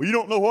sin. Well, you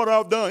don't know what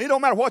I've done. It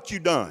don't matter what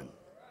you've done.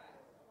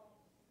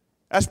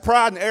 That's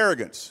pride and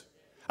arrogance.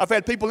 I've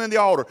had people in the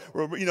altar,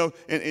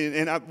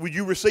 would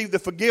you receive the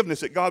forgiveness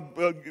that God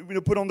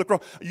put on the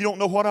cross? You don't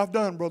know what I've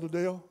done, Brother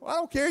Dale. I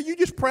don't care. You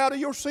just proud of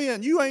your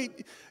sin. You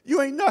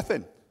ain't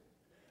nothing.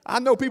 I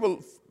know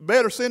people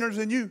better sinners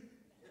than you.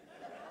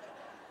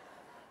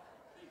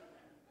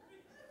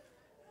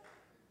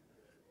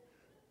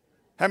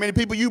 How many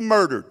people you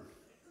murdered?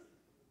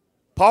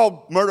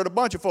 Paul murdered a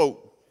bunch of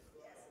folk.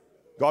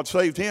 God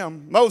saved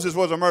him. Moses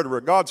was a murderer.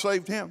 God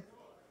saved him.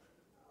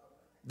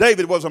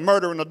 David was a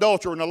murderer and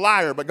adulterer and a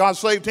liar, but God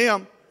saved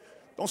him.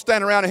 Don't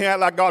stand around and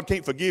act like God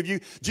can't forgive you.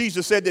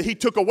 Jesus said that he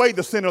took away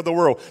the sin of the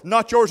world.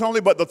 Not yours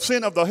only, but the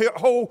sin of the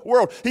whole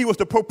world. He was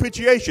the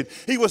propitiation.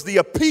 He was the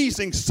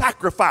appeasing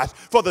sacrifice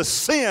for the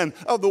sin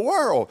of the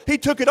world. He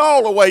took it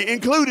all away,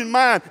 including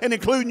mine and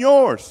including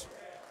yours.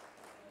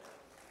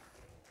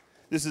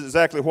 This is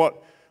exactly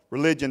what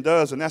religion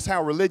does, and that's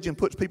how religion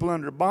puts people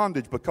under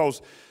bondage,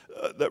 because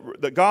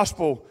the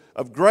gospel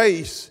of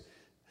grace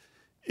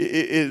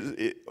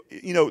is,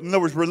 in other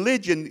words,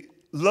 religion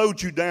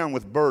loads you down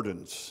with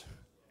burdens.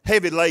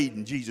 Heavy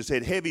laden, Jesus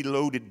said, heavy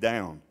loaded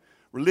down.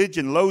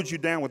 Religion loads you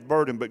down with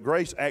burden, but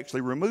grace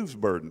actually removes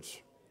burdens.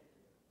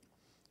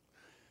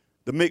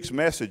 The mixed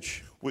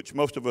message, which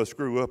most of us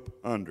grew up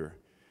under.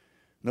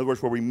 In other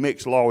words, where we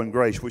mix law and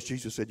grace, which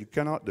Jesus said you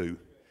cannot do.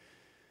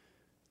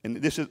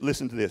 And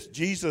listen to this,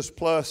 Jesus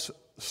plus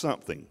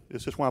something.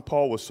 This is why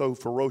Paul was so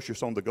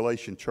ferocious on the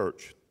Galatian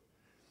church.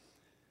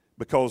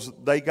 Because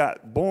they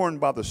got born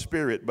by the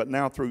Spirit, but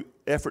now through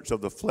efforts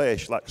of the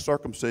flesh, like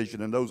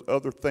circumcision and those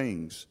other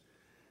things,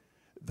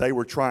 they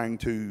were trying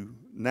to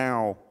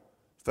now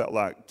felt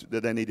like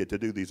that they needed to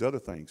do these other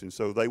things. And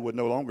so they would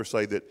no longer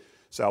say that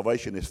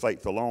salvation is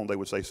faith alone. They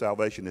would say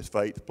salvation is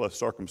faith plus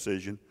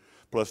circumcision,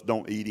 plus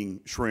don't eating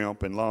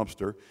shrimp and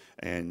lobster,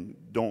 and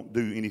don't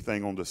do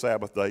anything on the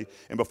Sabbath day.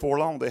 And before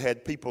long, they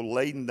had people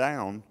laden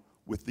down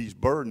with these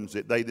burdens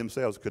that they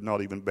themselves could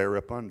not even bear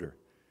up under.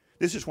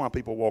 This is why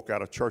people walk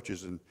out of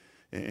churches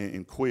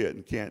and quit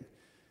and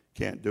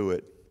can't do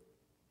it.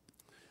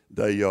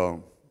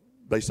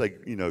 They say,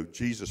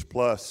 Jesus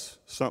plus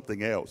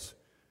something else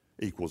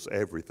equals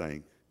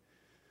everything.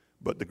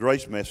 But the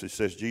grace message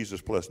says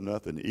Jesus plus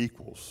nothing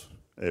equals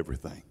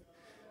everything.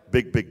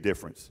 Big, big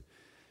difference.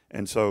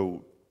 And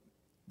so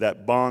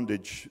that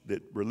bondage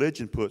that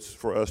religion puts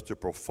for us to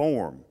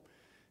perform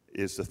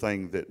is the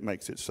thing that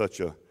makes it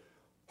such a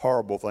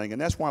horrible thing. And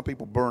that's why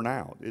people burn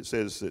out. It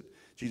says that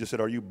Jesus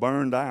said, are you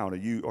burned out? Are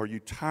you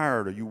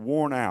tired? Are you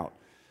worn out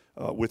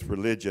with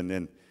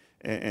religion?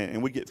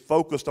 And we get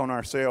focused on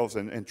ourselves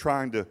and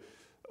trying to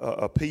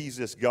appease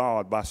this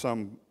God by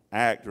some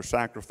act or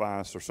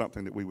sacrifice or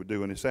something that we would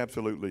do. And it's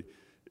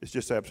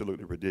just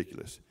absolutely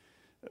ridiculous.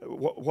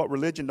 What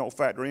religion don't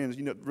factor in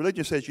is,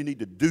 religion says you need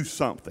to do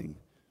something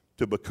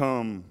to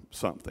become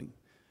something.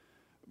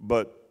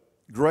 But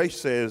grace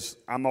says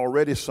I'm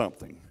already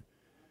something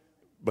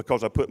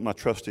because I put my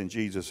trust in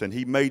Jesus and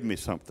he made me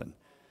something.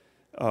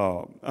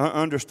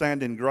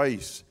 Understanding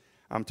grace,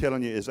 I'm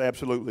telling you, is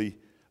absolutely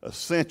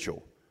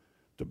essential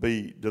to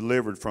be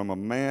delivered from a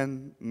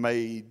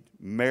man-made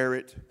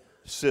merit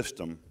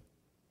system.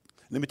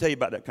 Let me tell you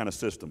about that kind of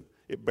system.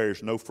 It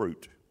bears no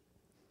fruit.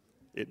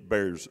 It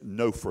bears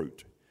no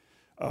fruit.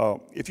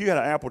 If you had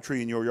an apple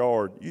tree in your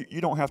yard,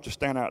 you don't have to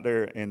stand out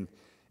there and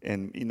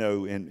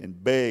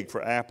beg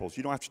for apples.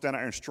 You don't have to stand out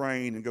there and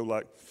strain and go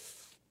like,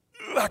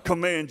 I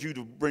command you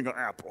to bring an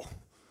apple.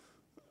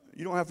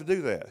 You don't have to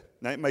do that.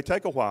 Now, it may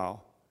take a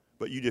while,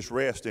 but you just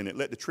rest in it.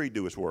 Let the tree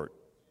do its work.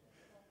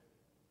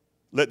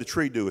 Let the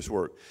tree do its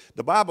work.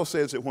 The Bible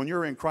says that when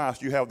you're in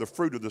Christ, you have the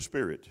fruit of the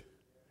Spirit.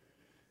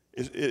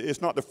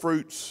 It's not the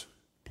fruits,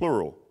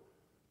 plural,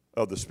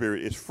 of the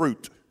Spirit. It's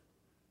fruit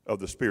of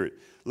the Spirit.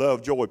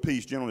 Love, joy,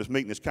 peace, gentleness,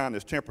 meekness,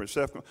 kindness, temperance,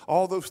 self-control.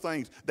 All those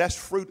things, that's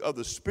fruit of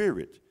the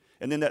Spirit.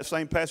 And in that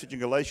same passage in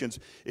Galatians,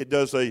 it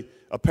does a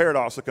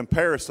paradox, a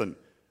comparison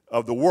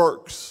of the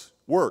works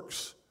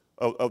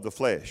of the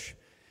flesh.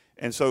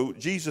 And so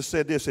Jesus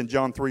said this in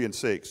John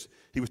 3:6.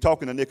 He was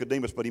talking to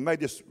Nicodemus, but he made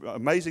this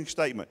amazing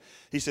statement.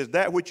 He says,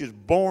 that which is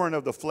born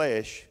of the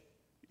flesh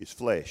is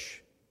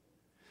flesh.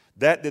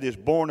 That is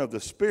born of the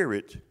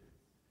Spirit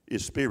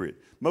is spirit.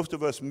 Most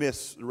of us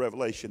miss the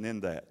revelation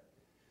in that.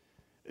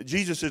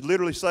 Jesus is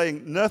literally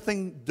saying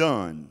nothing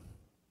done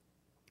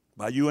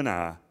by you and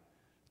I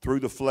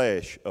through the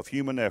flesh of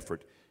human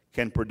effort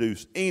can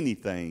produce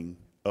anything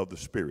of the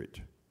Spirit.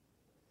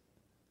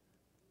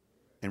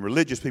 And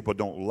religious people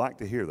don't like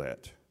to hear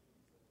that.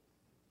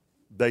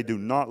 They do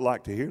not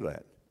like to hear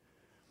that.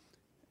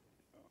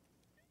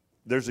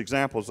 There's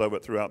examples of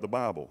it throughout the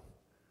Bible.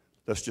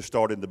 Let's just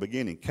start in the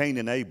beginning. Cain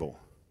and Abel.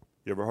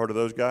 You ever heard of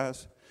those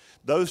guys?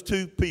 Those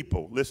two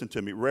people, listen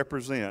to me,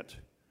 represent,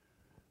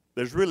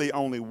 there's really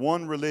only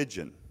one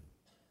religion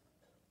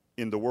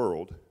in the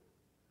world.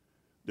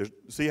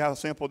 See how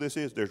simple this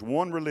is? There's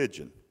one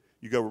religion.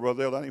 You go, well,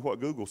 Brother L, that ain't what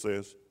Google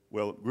says.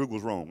 Well,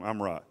 Google's wrong.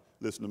 I'm right.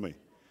 Listen to me.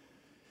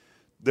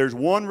 There's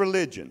one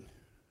religion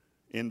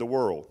in the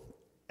world,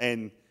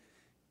 and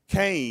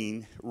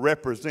Cain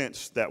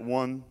represents that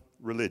one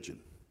religion.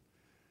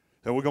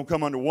 And we're going to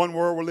come under one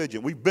world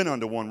religion. We've been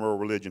under one world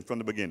religion from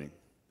the beginning.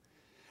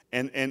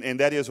 And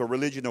that is a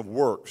religion of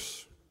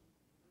works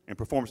and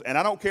performance. And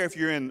I don't care if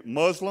you're in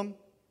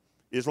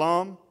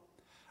Islam.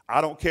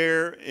 I don't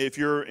care if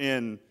you're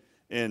in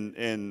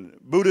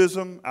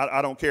Buddhism.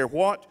 I don't care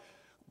what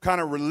kind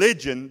of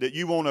religion that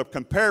you want to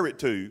compare it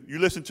to. You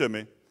listen to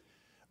me.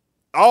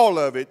 All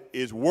of it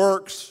is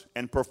works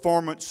and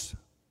performance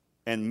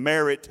and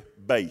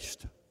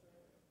merit-based.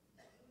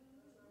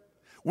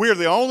 We're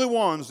the only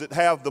ones that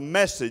have the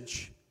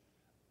message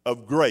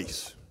of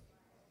grace.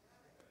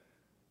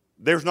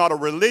 There's not a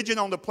religion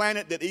on the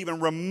planet that even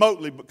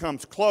remotely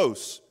becomes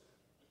close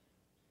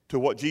to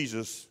what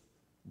Jesus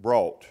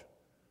brought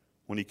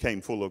when he came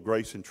full of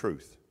grace and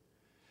truth.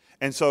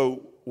 And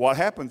so what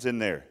happens in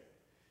there?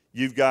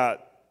 You've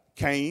got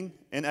Cain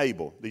and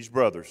Abel, these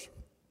brothers.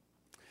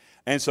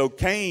 And so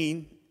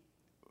Cain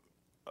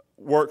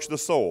works the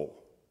soil.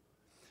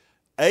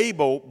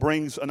 Abel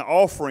brings an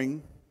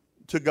offering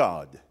to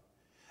God.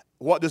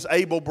 What does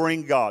Abel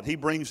bring God? He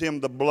brings him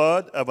the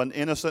blood of an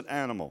innocent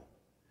animal.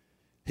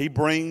 He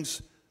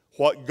brings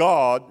what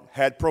God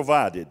had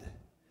provided.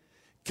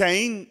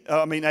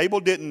 Abel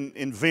didn't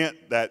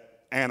invent that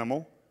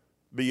animal,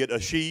 be it a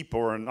sheep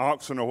or an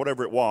oxen or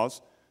whatever it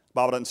was. The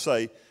Bible doesn't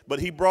say. But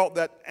he brought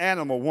that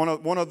animal, one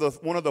of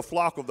the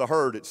flock of the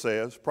herd, it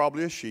says,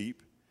 probably a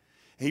sheep.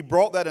 He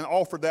brought that and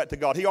offered that to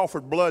God. He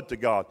offered blood to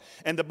God.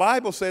 And the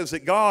Bible says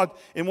that God,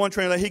 in one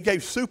translation, he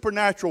gave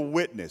supernatural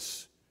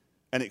witness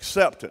and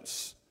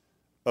acceptance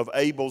of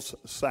Abel's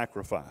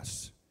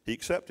sacrifice. He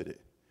accepted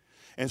it.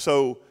 And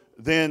so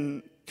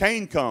then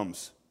Cain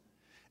comes,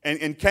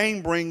 and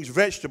Cain brings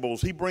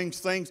vegetables. He brings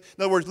things.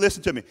 In other words,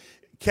 listen to me.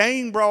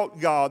 Cain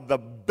brought God the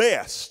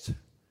best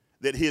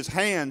that his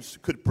hands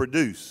could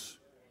produce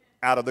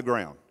out of the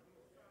ground.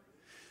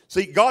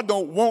 See, God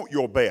don't want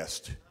your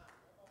best,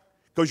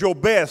 because your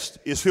best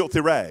is filthy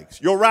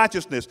rags. Your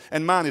righteousness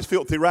and mine is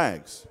filthy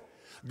rags.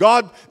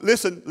 God,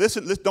 listen,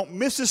 don't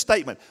miss this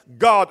statement.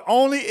 God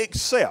only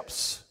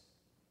accepts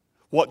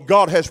what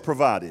God has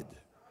provided.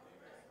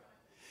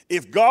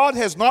 If God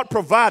has not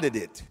provided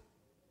it,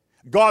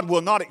 God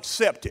will not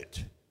accept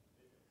it.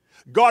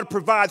 God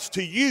provides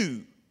to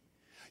you.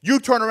 You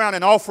turn around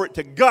and offer it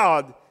to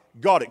God,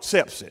 God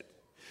accepts it.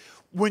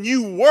 When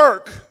you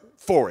work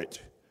for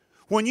it,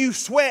 when you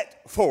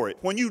sweat for it,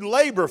 when you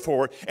labor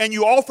for it, and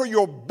you offer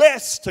your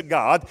best to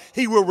God,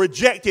 He will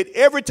reject it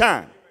every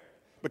time,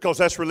 because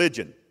that's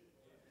religion.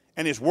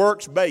 And it's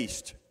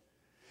works-based.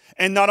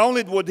 And not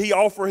only would He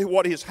offer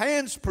what His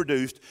hands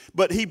produced,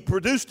 but He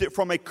produced it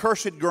from a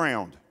cursed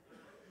ground.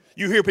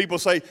 You hear people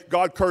say,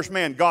 God cursed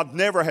man. God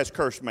never has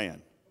cursed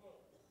man.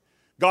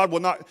 God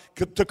will not.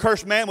 To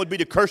curse man would be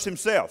to curse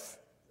Himself.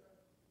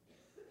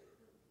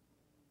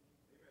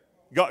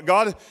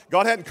 God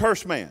hadn't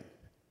cursed man.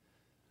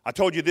 I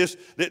told you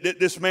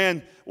this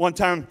man one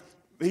time,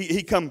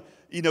 he come,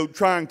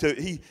 trying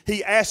to,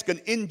 he asked an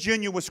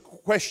ingenuous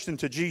question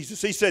to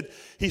Jesus.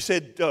 He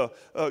said,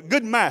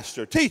 good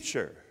master,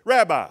 teacher,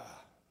 rabbi,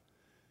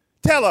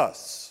 tell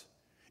us,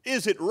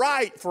 is it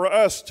right for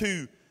us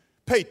to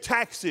pay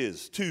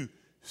taxes to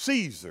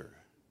Caesar?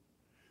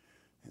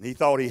 And he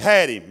thought he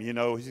had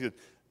him,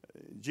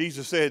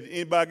 Jesus said,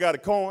 anybody got a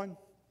coin?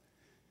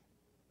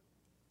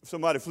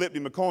 Somebody flipped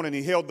him a coin, and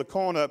he held the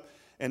coin up,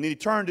 and then he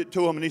turned it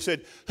to him, and he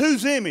said,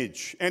 whose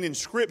image and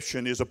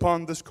inscription is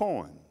upon this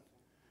coin?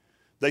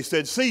 They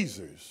said,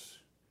 Caesar's.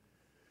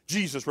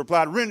 Jesus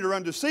replied, render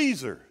unto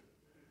Caesar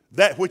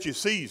that which is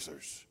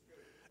Caesar's,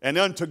 and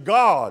unto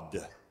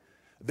God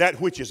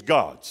that which is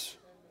God's.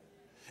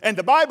 And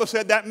the Bible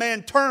said that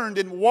man turned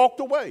and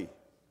walked away.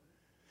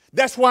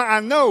 That's why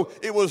I know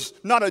it was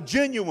not a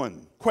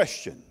genuine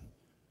question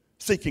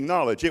seeking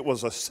knowledge. It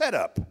was a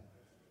setup,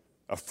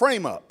 a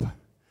frame-up.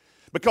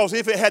 Because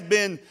if it had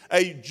been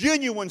a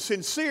genuine,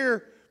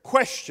 sincere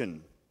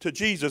question to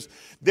Jesus,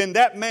 then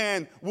that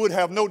man would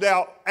have no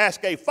doubt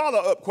asked a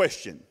follow-up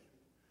question.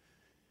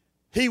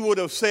 He would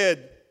have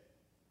said,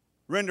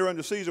 render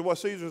unto Caesar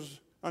what's Caesar's,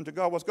 unto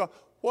God what's God.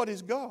 What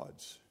is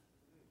God's?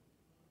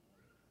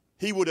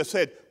 He would have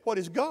said, what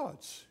is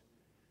God's?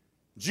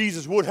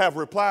 Jesus would have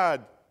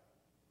replied,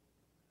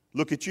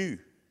 look at you,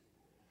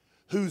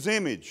 whose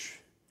image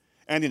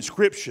and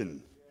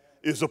inscription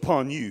is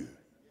upon you.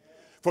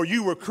 For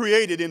you were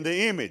created in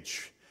the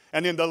image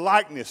and in the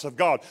likeness of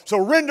God. So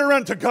render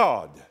unto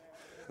God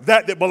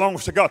that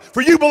belongs to God.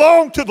 For you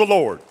belong to the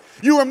Lord.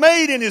 You were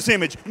made in His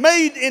image,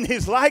 made in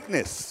His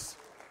likeness.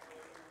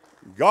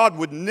 God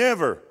would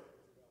never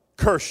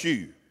curse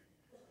you.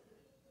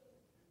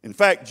 In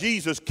fact,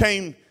 Jesus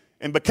came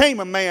and became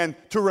a man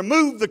to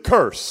remove the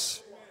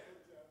curse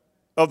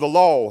of the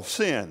law of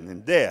sin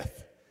and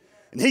death.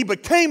 And He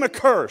became a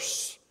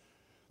curse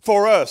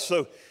for us.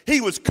 So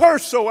He was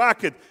cursed so I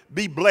could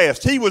be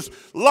blessed. He was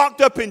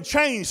locked up in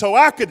chains so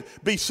I could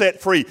be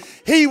set free.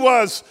 He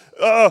was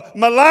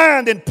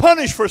maligned and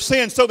punished for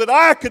sin so that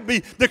I could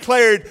be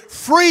declared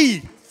free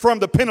from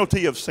the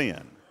penalty of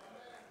sin.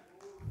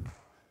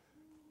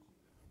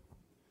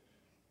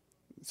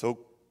 So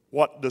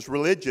what does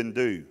religion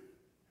do?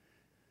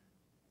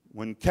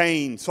 When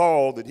Cain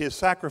saw that his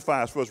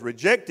sacrifice was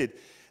rejected,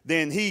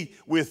 then he,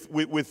 with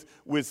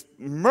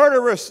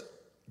murderous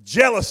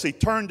jealousy,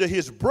 turned to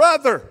his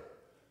brother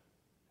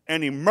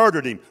and he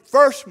murdered him.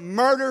 First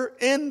murder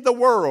in the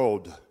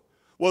world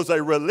was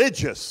a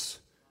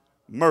religious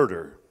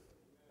murder.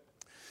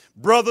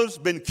 Brothers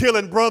been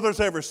killing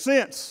brothers ever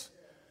since.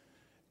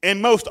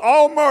 And most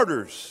all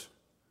murders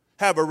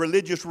have a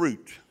religious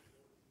root.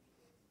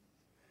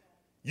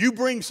 You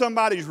bring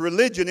somebody's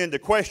religion into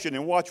question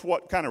and watch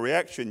what kind of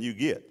reaction you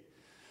get.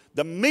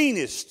 The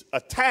meanest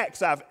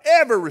attacks I've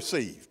ever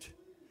received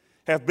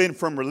have been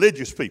from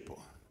religious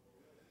people.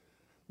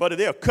 But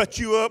they'll cut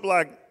you up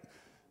like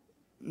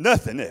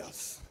nothing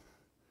else.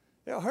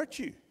 They'll hurt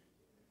you.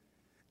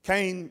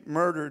 Cain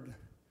murdered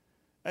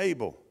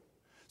Abel.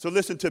 So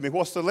listen to me.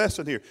 What's the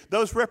lesson here?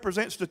 Those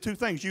represents the two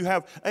things. You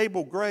have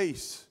Abel,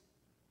 grace.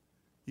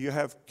 You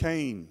have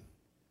Cain,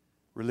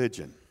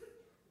 religion.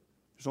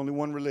 There's only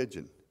one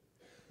religion.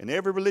 And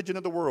every religion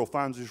of the world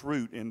finds its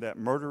root in that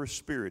murderous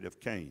spirit of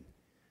Cain.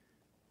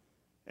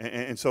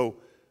 And so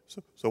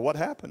what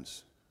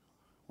happens?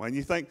 When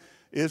you think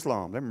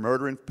Islam, they're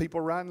murdering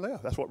people right and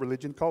left. That's what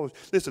religion calls.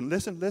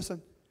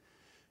 Listen.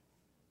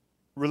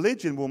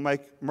 Religion will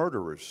make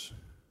murderers.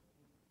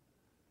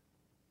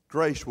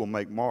 Grace will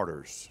make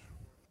martyrs.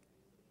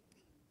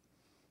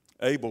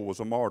 Abel was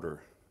a martyr.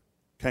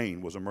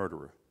 Cain was a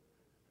murderer.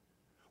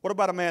 What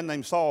about a man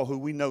named Saul, who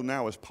we know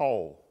now as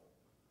Paul?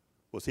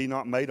 Was he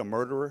not made a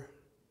murderer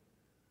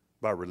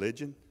by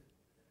religion?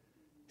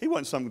 He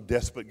wasn't some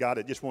desperate guy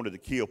that just wanted to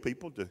kill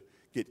people to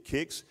get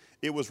kicks.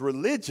 It was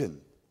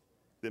religion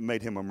that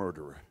made him a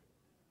murderer.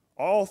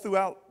 All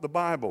throughout the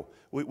Bible,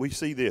 we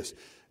see this.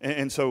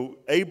 And so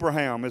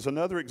Abraham is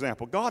another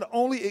example. God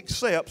only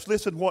accepts,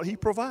 listen, what he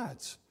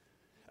provides.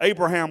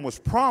 Abraham was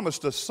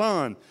promised a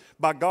son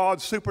by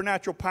God's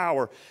supernatural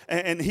power.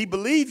 And he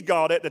believed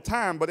God at the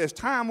time, but as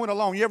time went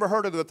along, you ever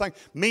heard of the thing,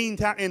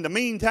 in the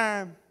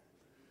meantime?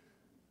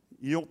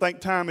 You don't think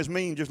time is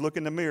mean, just look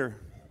in the mirror.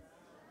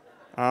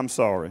 I'm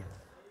sorry.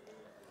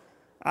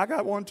 I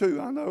got one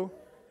too, I know.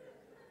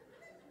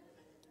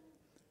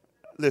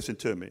 Listen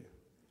to me.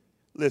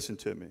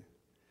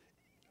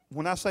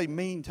 When I say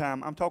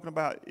meantime, I'm talking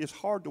about it's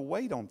hard to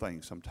wait on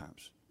things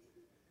sometimes.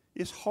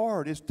 It's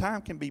hard.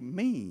 Time can be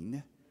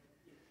mean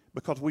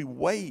because we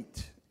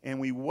wait and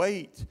we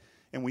wait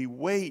and we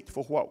wait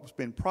for what's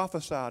been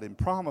prophesied and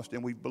promised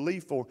and we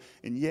believe for,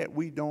 and yet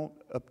we don't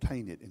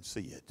obtain it and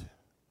see it.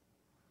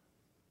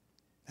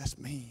 That's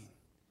mean.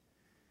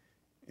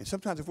 And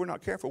sometimes if we're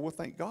not careful, we'll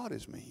think God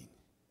is mean.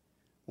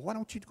 Well, why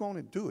don't you go on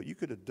and do it? You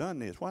could have done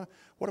this. What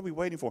are we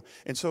waiting for?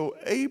 And so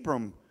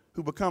Abram,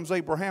 who becomes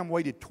Abraham,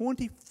 waited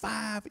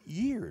 25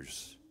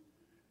 years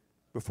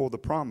before the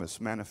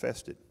promise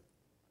manifested.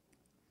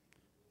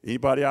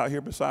 Anybody out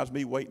here besides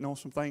me waiting on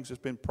some things that's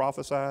been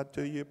prophesied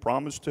to you,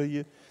 promised to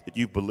you, that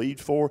you've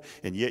believed for,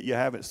 and yet you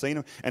haven't seen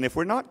them? And if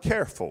we're not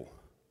careful,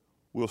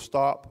 we'll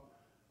stop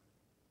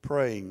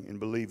praying and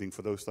believing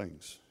for those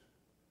things.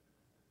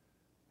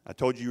 I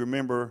told you,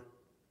 remember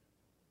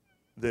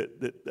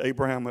that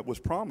Abraham was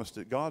promised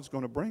that God's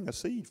going to bring a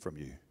seed from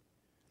you.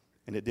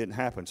 And it didn't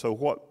happen. So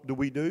what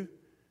do?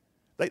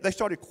 They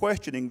started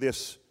questioning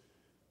this.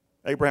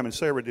 Abraham and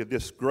Sarah did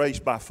this grace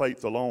by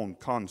faith alone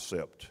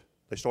concept.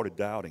 They started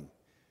doubting.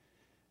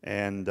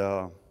 And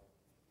so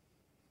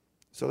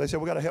they said,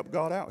 we've got to help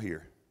God out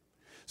here.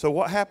 So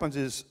what happens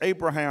is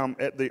Abraham,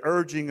 at the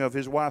urging of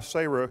his wife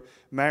Sarah,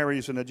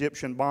 marries an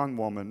Egyptian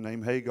bondwoman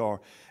named Hagar.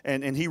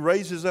 And he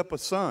raises up a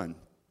son.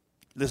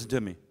 Listen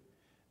to me.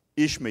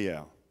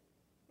 Ishmael,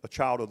 a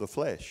child of the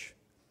flesh.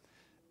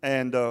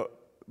 And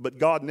but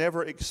God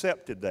never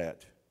accepted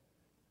that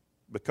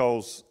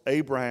because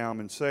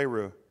Abraham and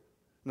Sarah,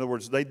 in other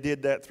words, they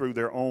did that through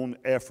their own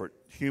effort,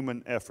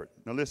 human effort.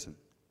 Now listen.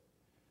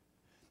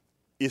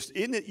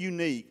 Isn't it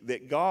unique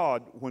that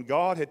God, when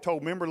God had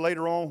told, remember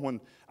later on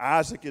when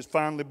Isaac is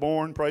finally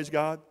born, praise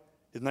God,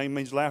 his name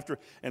means laughter,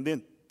 and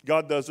then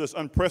God does this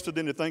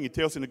unprecedented thing. He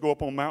tells him to go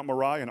up on Mount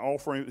Moriah and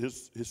offer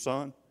his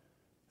son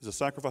as a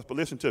sacrifice. But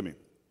listen to me.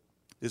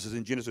 This is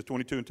in Genesis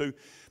 22:2.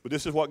 But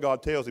this is what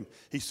God tells him.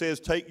 He says,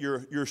 take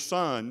your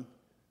son,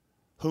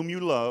 whom you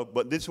love,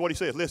 but this is what he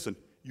says. Listen,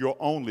 your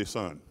only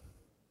son.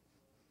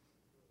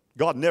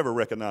 God never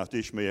recognized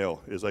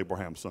Ishmael as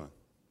Abraham's son.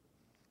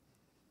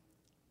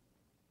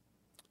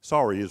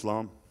 Sorry,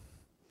 Islam.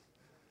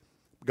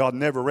 God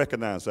never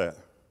recognized that.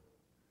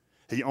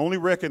 He only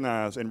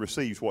recognized and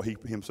receives what he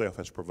himself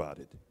has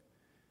provided.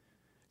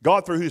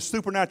 God, through his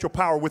supernatural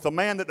power, with a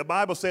man that the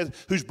Bible says,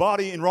 whose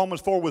body in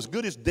Romans 4 was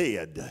good as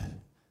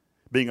dead,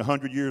 being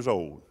 100 years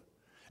old.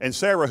 And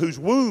Sarah, whose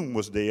womb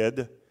was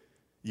dead,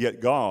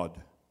 yet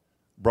God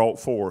brought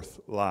forth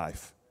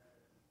life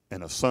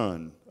and a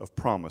son of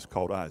promise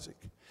called Isaac.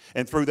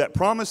 And through that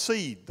promised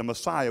seed, the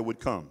Messiah would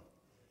come.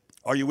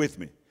 Are you with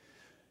me?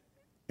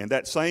 And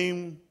that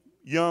same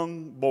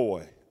young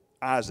boy,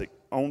 Isaac,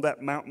 on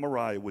that Mount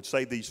Moriah would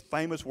say these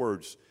famous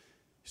words.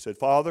 He said,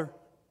 Father,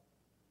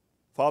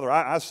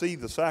 I see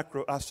the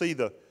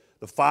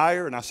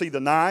fire, and I see the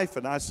knife,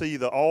 and I see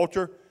the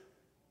altar,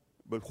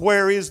 but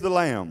where is the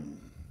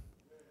lamb?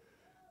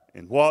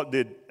 And what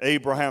did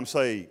Abraham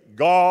say?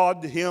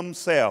 God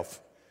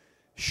himself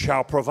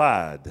shall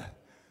provide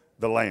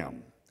the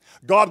lamb.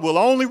 God will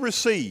only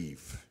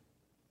receive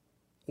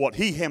what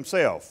he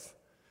himself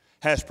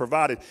has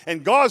provided.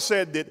 And God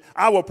said that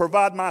I will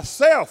provide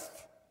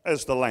myself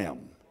as the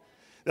lamb.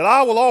 That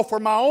I will offer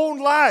my own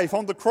life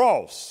on the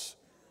cross.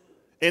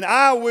 And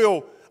I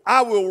will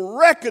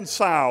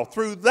reconcile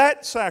through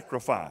that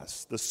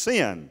sacrifice the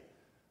sin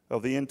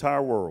of the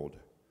entire world.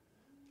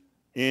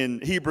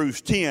 In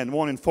Hebrews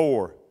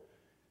 10:1-4,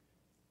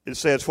 it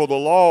says, for the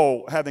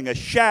law having a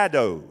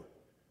shadow.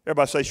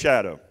 Everybody say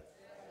shadow.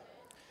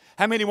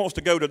 How many wants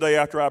to go today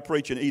after I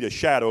preach and eat a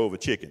shadow of a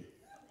chicken?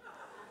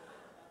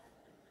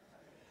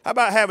 How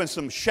about having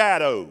some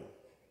shadow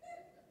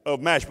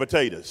of mashed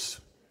potatoes.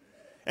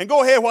 And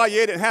go ahead while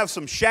you're at it and have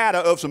some shatter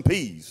of some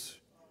peas.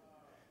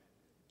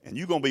 And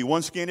you're going to be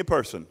one skinny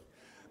person.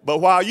 But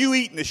while you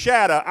eating the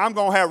shatter, I'm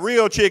going to have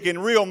real chicken,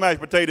 real mashed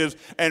potatoes,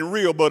 and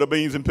real butter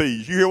beans and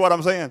peas. You hear what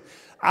I'm saying?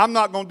 I'm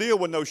not going to deal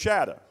with no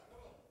shatter.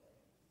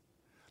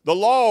 The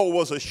law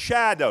was a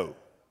shadow.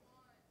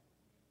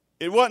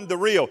 It wasn't the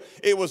real.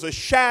 It was a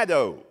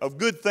shadow of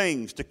good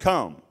things to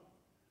come.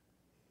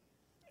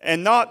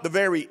 And not the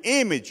very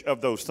image of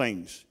those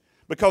things.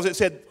 Because it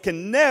said,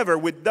 can never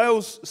with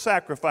those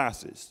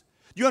sacrifices.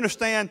 Do you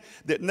understand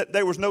that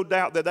there was no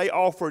doubt that they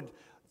offered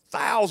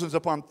thousands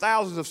upon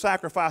thousands of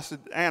sacrificed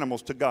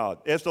animals to God,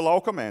 as the law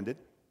commanded.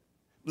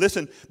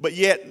 Listen, but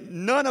yet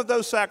none of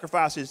those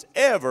sacrifices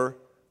ever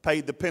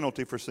paid the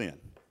penalty for sin.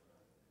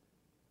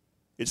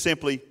 It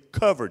simply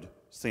covered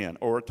sin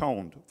or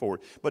atoned for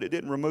it, but it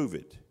didn't remove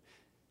it.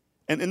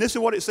 And this is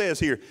what it says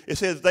here. It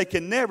says they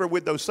can never,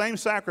 with those same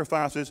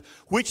sacrifices,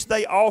 which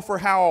they offer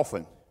how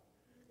often?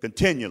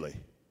 Continually.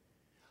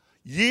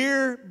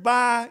 Year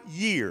by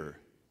year.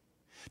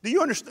 Do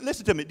you understand?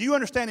 Listen to me. Do you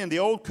understand in the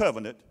old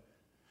covenant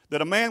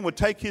that a man would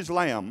take his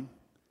lamb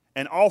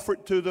and offer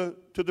it to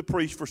the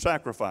priest for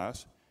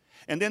sacrifice,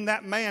 and then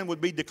that man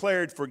would be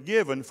declared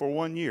forgiven for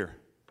 1 year?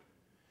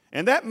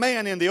 And that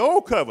man in the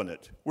old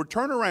covenant would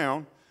turn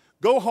around,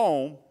 go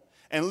home,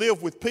 and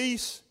live with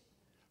peace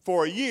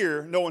for a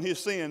year, knowing his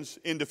sins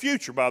in the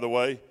future, by the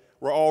way,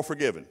 were all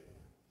forgiven.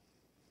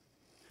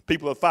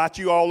 People will fight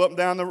you all up and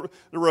down the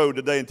road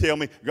today and tell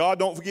me, God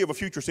don't forgive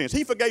future sins.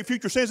 He forgave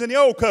future sins in the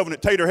old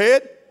covenant,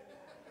 taterhead.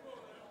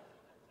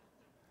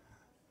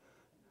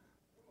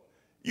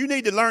 You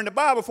need to learn the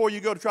Bible before you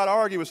go to try to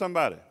argue with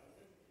somebody.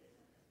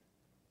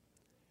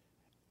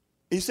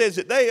 He says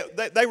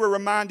that they were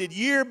reminded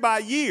year by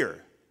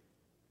year.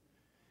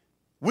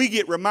 We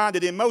get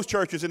reminded in most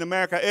churches in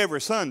America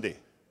every Sunday.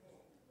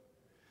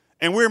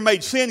 And we're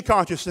made sin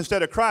conscious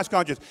instead of Christ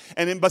conscious.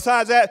 And then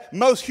besides that,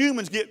 most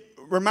humans get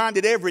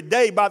reminded every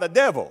day by the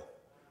devil.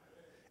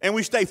 And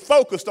we stay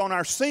focused on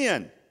our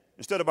sin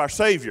instead of our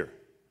Savior.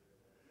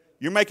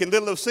 You're making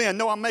little of sin.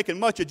 No, I'm making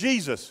much of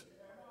Jesus.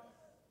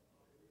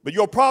 But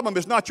your problem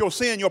is not your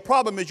sin. Your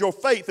problem is your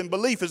faith and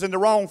belief is in the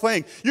wrong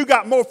thing. You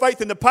got more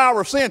faith in the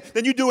power of sin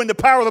than you do in the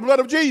power of the blood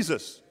of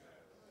Jesus.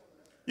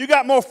 You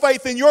got more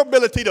faith in your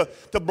ability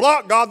to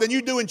block God than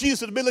you do in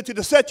Jesus' ability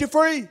to set you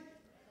free.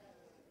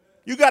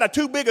 You got a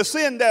too big a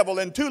sin devil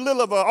and too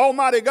little of an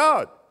almighty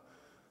God.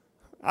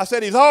 I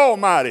said he's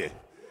almighty.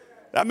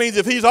 That means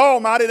if he's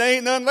almighty, there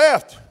ain't none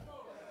left.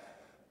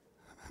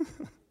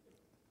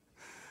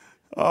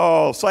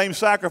 Oh, same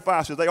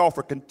sacrifices they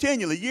offer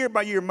continually, year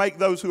by year, make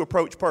those who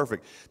approach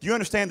perfect. Do you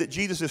understand that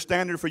Jesus'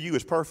 standard for you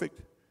is perfect?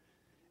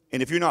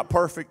 And if you're not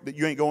perfect, that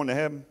you ain't going to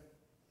heaven?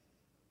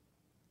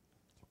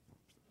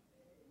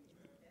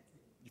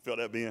 You felt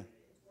that, Ben?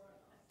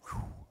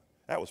 Whew.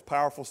 That was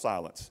powerful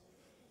silence.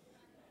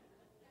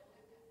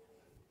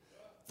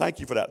 Thank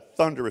you for that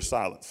thunderous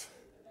silence.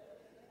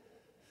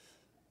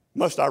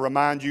 Must I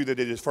remind you that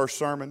in his first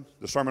sermon,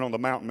 the Sermon on the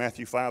Mount in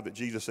Matthew 5, that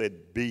Jesus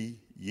said, be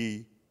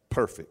ye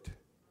perfect.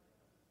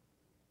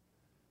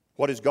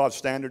 What is God's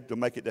standard to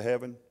make it to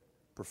heaven?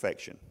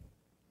 Perfection.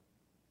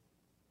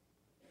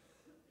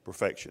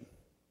 Perfection.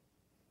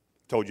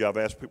 Told you I've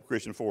asked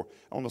Christians for,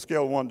 on the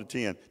scale of 1 to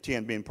 10,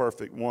 10 being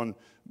perfect, 1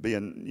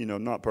 being,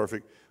 not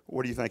perfect,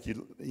 what do you think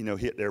you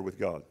hit there with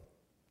God?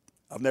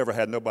 I've never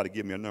had nobody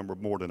give me a number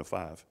more than a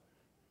 5.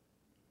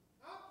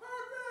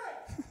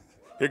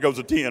 Here goes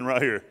a 10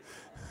 right here.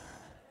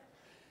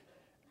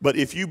 But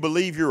if you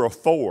believe you're a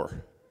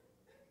 4,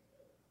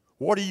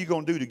 what are you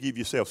going to do to give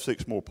yourself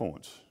 6 more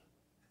points?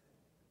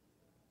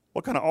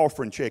 What kind of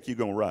offering check are you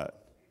going to write?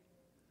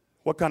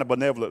 What kind of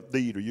benevolent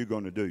deed are you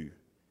going to do?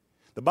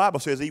 The Bible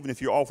says even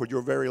if you offered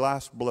your very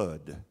last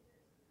blood,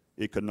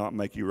 it could not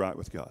make you right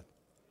with God.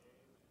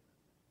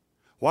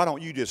 Why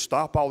don't you just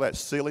stop all that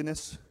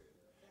silliness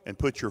and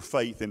put your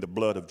faith in the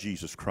blood of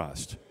Jesus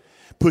Christ?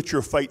 Put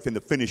your faith in the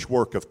finished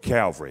work of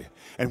Calvary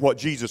and what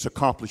Jesus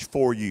accomplished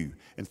for you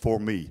and for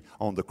me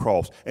on the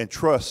cross. And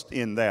trust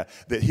in that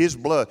his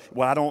blood,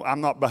 I'm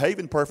not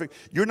behaving perfect.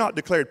 You're not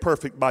declared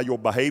perfect by your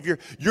behavior.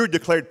 You're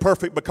declared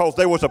perfect because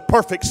there was a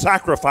perfect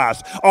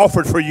sacrifice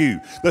offered for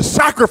you. The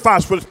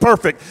sacrifice was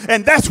perfect,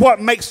 and that's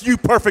what makes you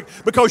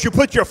perfect, because you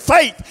put your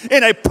faith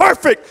in a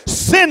perfect,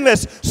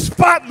 sinless,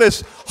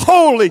 spotless,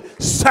 holy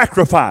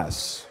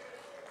sacrifice.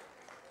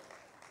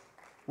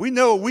 We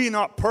know we're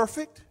not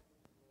perfect.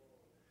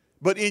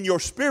 But in your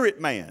spirit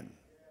man,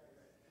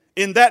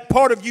 in that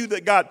part of you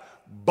that got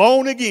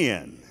born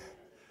again,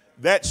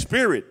 that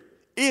spirit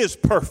is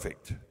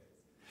perfect.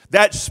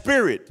 That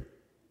spirit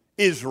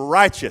is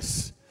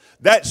righteous.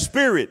 That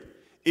spirit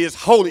is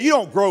holy. You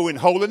don't grow in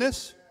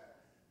holiness.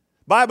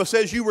 Bible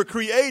says you were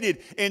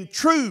created in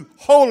true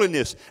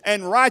holiness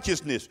and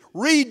righteousness.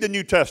 Read the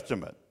New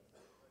Testament.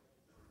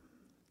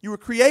 You were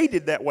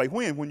created that way.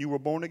 When? When you were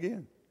born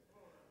again.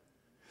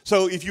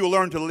 So if you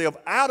learn to live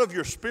out of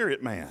your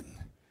spirit man,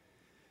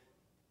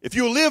 if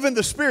you live in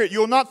the Spirit,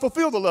 you'll not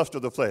fulfill the lust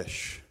of the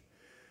flesh.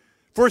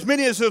 For as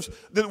many as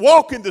that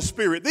walk in the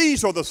Spirit,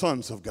 these are the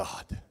sons of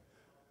God.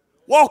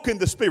 Walk in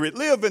the Spirit,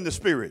 live in the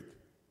Spirit.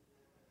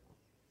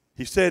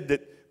 He said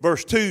that,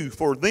 verse 2,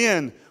 for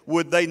then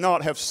would they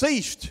not have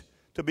ceased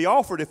to be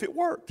offered if it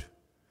worked.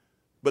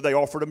 But they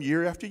offered them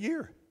year after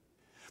year.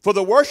 For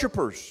the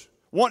worshipers,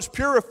 once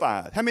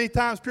purified, how many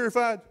times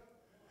purified?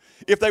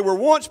 If they were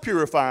once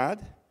purified,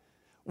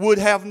 would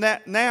have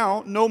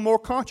now no more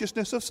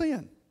consciousness of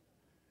sin.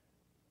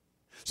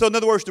 So in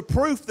other words, the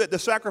proof that the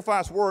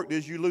sacrifice worked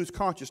is you lose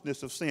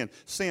consciousness of sin.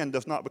 Sin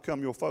does not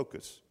become your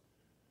focus.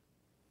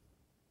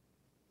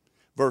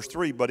 Verse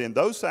 3, but in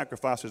those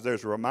sacrifices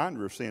there's a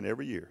reminder of sin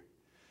every year.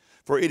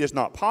 For it is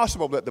not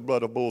possible that the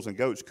blood of bulls and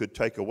goats could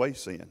take away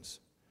sins.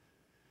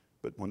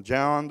 But when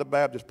John the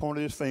Baptist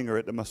pointed his finger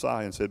at the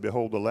Messiah and said,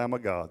 behold the Lamb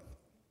of God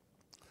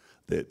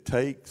that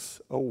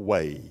takes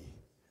away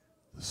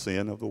the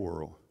sin of the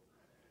world.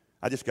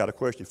 I just got a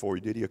question for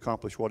you. Did he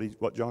accomplish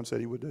what John said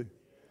he would do?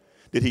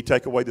 Did he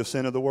take away the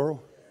sin of the world?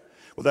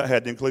 Well, that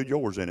had to include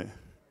yours in it.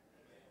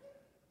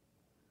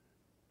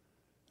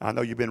 I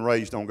know you've been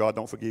raised on God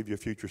don't forgive your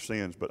future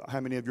sins, but how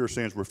many of your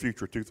sins were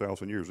future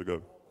 2,000 years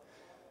ago?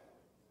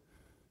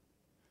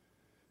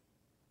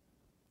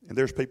 And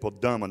there's people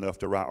dumb enough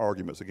to write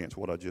arguments against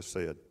what I just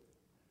said.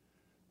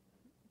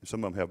 And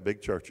some of them have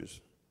big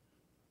churches,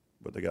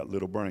 but they got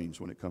little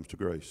brains when it comes to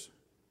grace.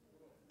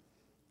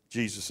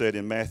 Jesus said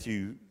in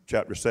Matthew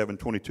chapter 7,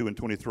 22 and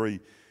 23, in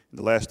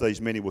the last days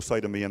many will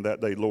say to me in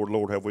that day, Lord,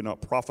 Lord, have we not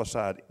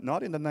prophesied,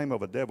 not in the name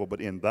of a devil, but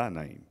in thy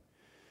name?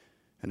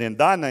 And in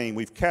thy name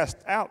we've cast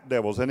out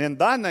devils, and in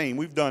thy name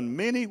we've done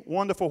many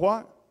wonderful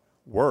what?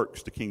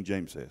 Works, the King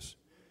James says.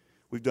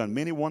 We've done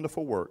many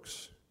wonderful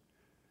works.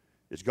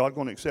 Is God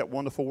going to accept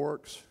wonderful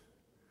works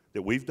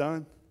that we've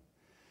done?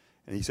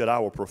 And he said, I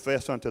will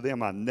profess unto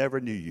them, I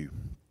never knew you.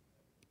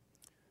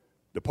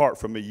 Depart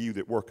from me, you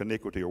that work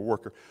iniquity, or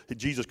worker.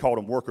 Jesus called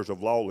them workers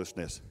of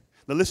lawlessness.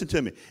 Now listen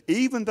to me.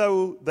 Even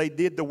though they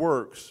did the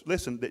works,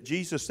 listen, that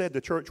Jesus said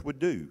the church would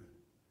do,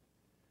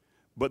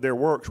 but their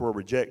works were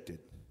rejected,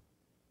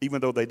 even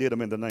though they did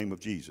them in the name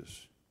of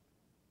Jesus.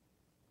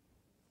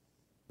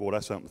 Boy,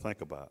 that's something to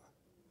think about.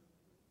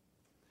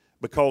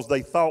 Because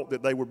they thought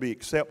that they would be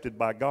accepted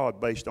by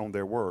God based on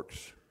their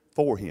works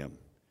for him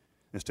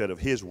instead of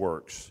his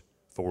works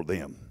for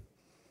them.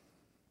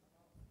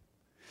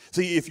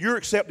 See, if you're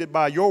accepted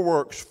by your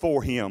works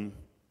for him,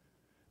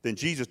 then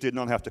Jesus did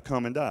not have to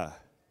come and die.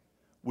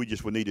 We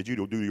just would needed you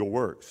to do your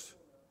works.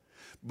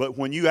 But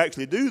when you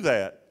actually do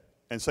that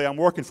and say, I'm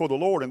working for the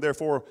Lord and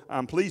therefore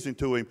I'm pleasing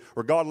to him,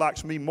 or God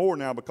likes me more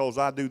now because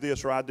I do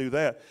this or I do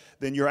that,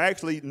 then you're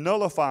actually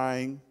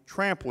nullifying,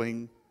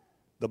 trampling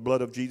the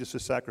blood of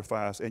Jesus'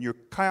 sacrifice, and you're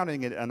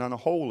counting it an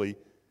unholy,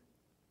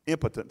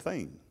 impotent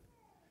thing.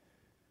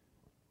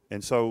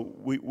 And so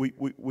we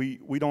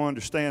don't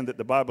understand that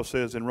the Bible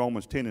says in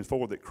Romans 10 and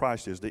 4 that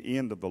Christ is the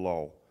end of the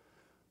law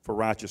for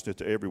righteousness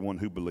to everyone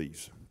who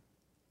believes.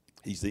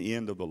 He's the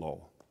end of the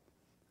law.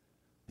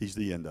 He's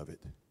the end of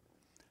it.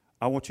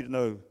 I want you to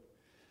know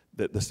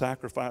that the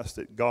sacrifice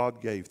that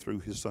God gave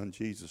through his son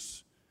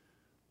Jesus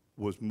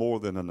was more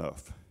than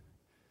enough.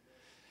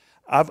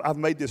 I've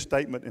made this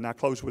statement, and I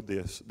close with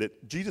this,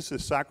 that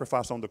Jesus'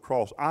 sacrifice on the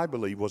cross, I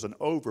believe, was an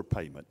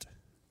overpayment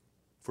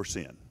for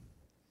sin.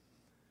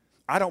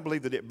 I don't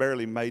believe that it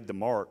barely made the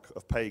mark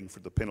of paying for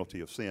the penalty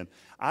of sin.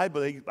 I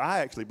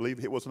actually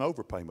believe it was an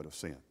overpayment of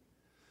sin.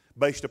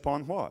 Based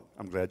upon what?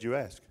 I'm glad you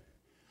asked.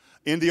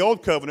 In the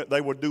old covenant,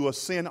 they would do a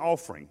sin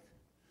offering,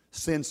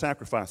 sin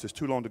sacrifice. It's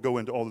too long to go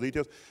into all the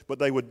details, but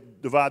they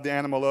would divide the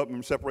animal up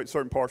and separate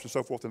certain parts and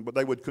so forth. But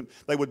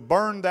they would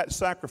burn that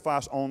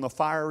sacrifice on the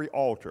fiery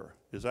altar.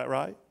 Is that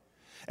right?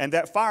 And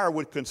that fire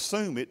would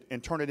consume it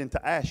and turn it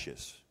into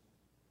ashes.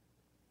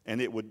 And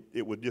it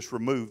would just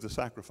remove the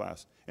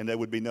sacrifice, and there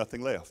would be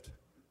nothing left.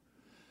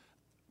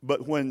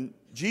 But when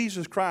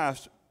Jesus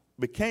Christ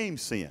became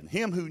sin,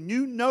 him who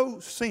knew no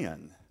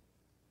sin,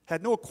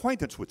 had no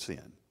acquaintance with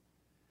sin,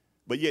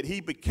 but yet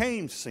he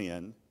became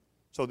sin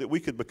so that we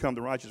could become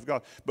the righteousness of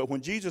God. But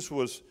when Jesus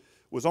was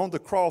on the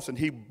cross and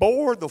he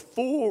bore the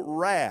full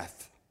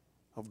wrath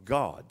of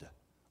God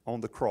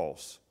on the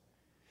cross,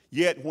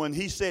 yet when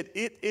he said,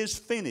 it is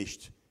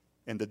finished,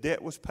 and the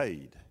debt was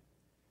paid,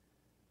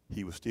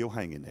 he was still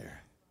hanging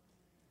there.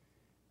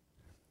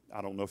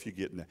 I don't know if you're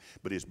getting that.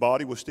 But his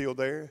body was still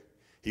there.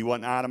 He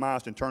wasn't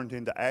itemized and turned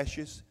into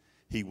ashes.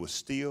 He was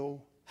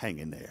still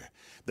hanging there.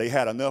 They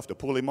had enough to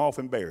pull him off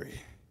and bury.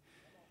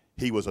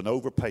 He was an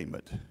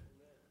overpayment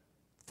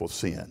for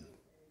sin.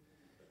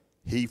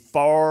 He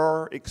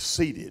far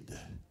exceeded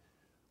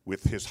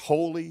with his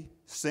holy,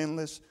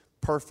 sinless,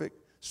 perfect,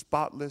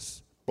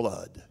 spotless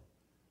blood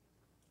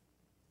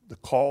the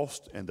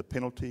cost and the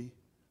penalty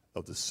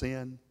of the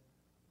sin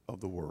of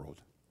the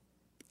world.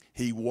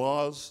 He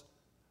was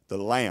the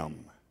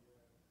lamb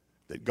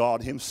that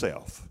God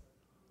himself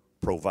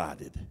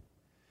provided.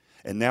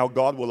 And now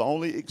God will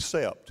only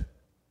accept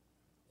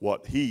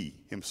what he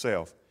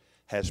himself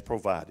has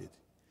provided.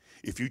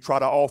 If you try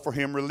to offer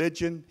him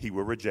religion, he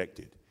will reject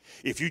it.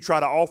 If you try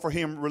to offer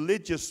him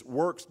religious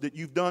works that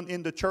you've done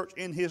in the church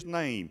in his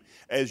name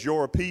as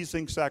your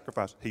appeasing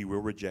sacrifice, he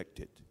will reject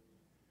it.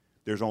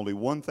 There's only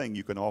one thing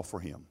you can offer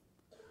him,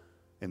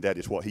 and that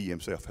is what he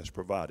himself has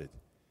provided,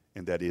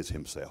 and that is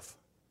himself.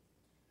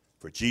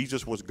 For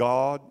Jesus was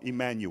God,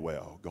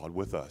 Emmanuel, God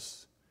with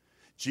us.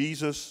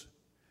 Jesus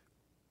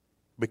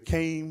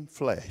became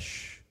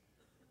flesh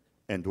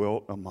and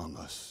dwelt among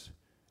us,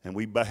 and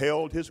we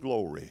beheld his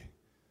glory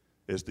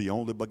as the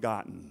only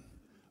begotten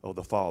of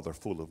the Father,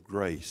 full of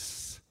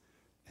grace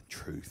and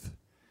truth.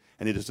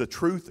 And it is the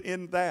truth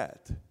in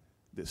that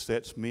that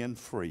sets men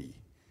free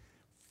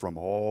from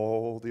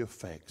all the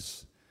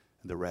effects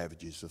and the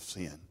ravages of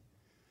sin.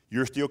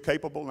 You're still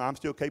capable, and I'm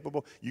still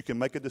capable. You can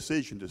make a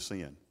decision to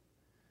sin.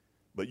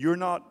 But you're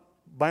not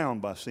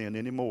bound by sin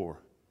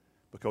anymore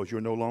because you're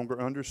no longer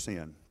under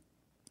sin,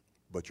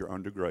 but you're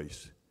under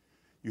grace.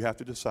 You have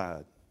to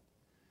decide.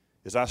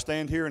 As I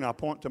stand here and I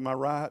point to my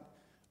right,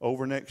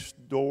 over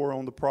next door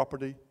on the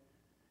property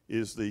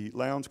is the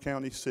Lowndes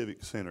County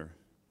Civic Center.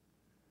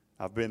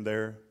 I've been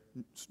there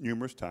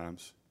numerous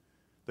times.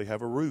 They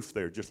have a roof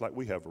there just like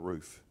we have a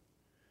roof.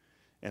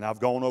 And I've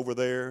gone over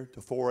there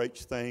to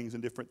 4-H things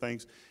and different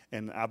things,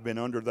 and I've been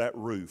under that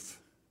roof.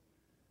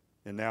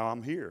 And now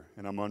I'm here,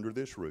 and I'm under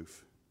this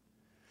roof.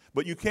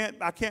 But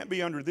I can't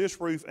be under this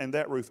roof and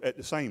that roof at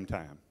the same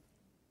time.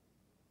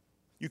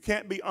 You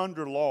can't be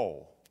under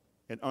law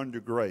and under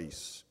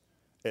grace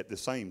at the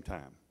same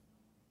time.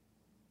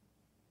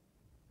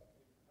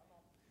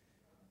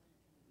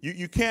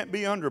 You can't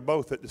be under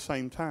both at the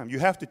same time. You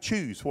have to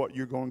choose what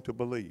you're going to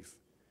believe.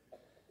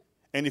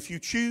 And if you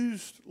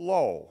choose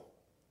law,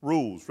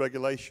 rules,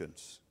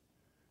 regulations,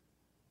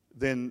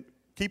 then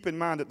keep in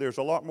mind that there's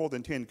a lot more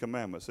than 10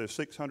 commandments. There's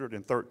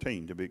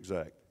 613 to be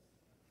exact.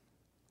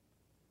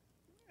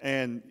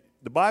 And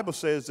the Bible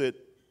says that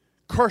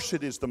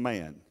cursed is the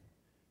man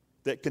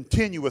that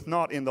continueth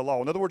not in the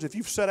law. In other words, if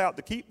you've set out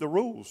to keep the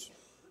rules,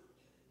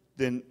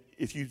 then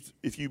if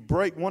you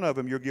break one of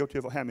them, you're guilty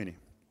of how many?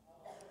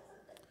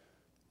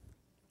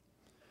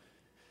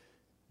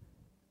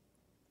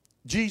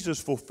 Jesus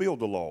fulfilled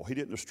the law. He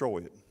didn't destroy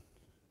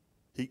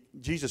it.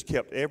 Jesus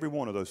kept every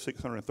one of those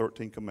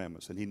 613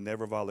 commandments, and he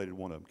never violated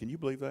one of them. Can you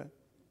believe that?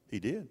 He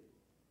did.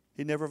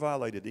 He never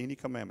violated any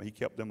commandment. He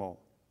kept them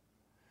all.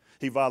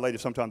 He violated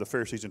sometimes the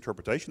Pharisees'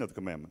 interpretation of the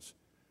commandments.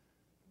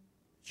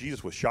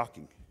 Jesus was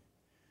shocking.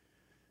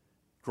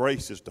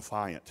 Grace is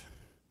defiant.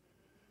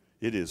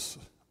 It is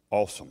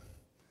awesome.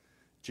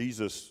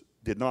 Jesus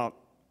did not,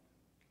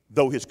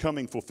 though his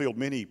coming fulfilled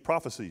many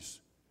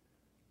prophecies,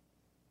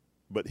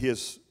 but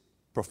his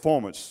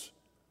performance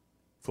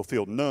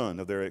fulfilled none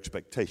of their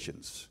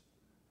expectations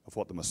of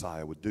what the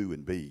Messiah would do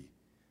and be.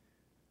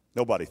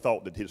 Nobody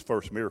thought that his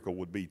first miracle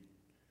would be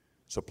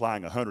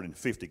supplying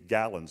 150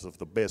 gallons of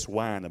the best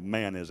wine a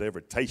man has ever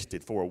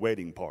tasted for a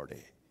wedding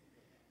party.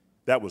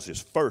 That was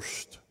his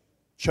first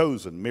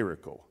chosen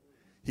miracle.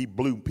 He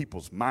blew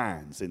people's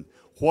minds in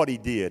what he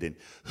did and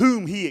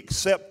whom he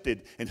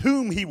accepted and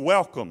whom he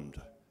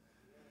welcomed.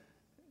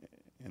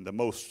 And the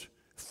most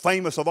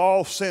famous of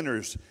all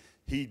sinners,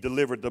 he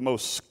delivered the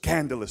most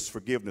scandalous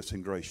forgiveness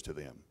and grace to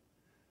them.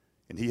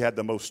 And he had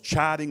the most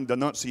chiding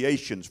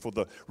denunciations for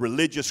the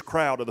religious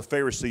crowd of the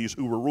Pharisees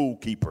who were rule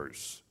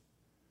keepers.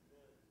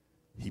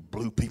 He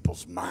blew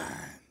people's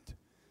mind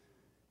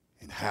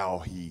in how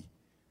he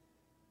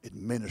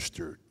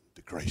administered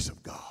the grace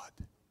of God.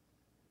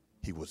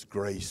 He was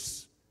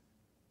grace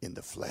in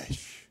the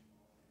flesh.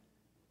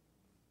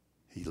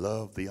 He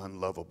loved the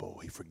unlovable.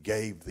 He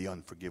forgave the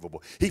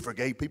unforgivable. He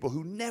forgave people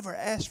who never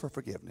asked for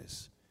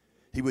forgiveness.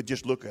 He would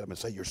just look at them and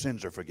say, your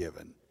sins are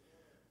forgiven.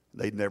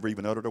 They'd never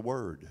even uttered a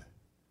word,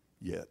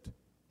 yet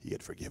he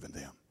had forgiven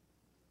them.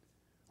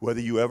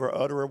 Whether you ever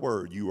utter a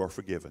word, you are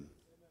forgiven.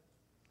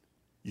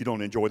 You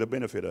don't enjoy the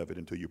benefit of it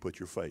until you put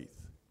your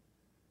faith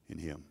in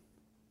him.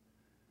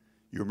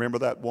 You remember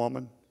that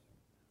woman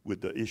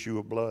with the issue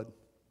of blood?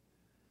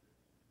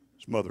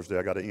 It's Mother's Day.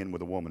 I got to end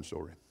with a woman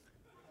story.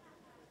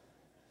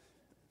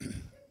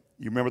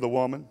 You remember the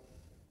woman?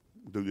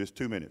 We'll do this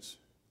 2 minutes.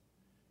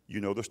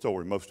 You know the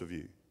story, most of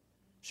you.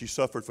 She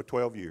suffered for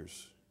 12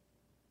 years.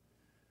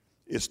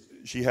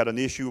 She had an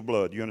issue of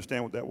blood. You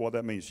understand what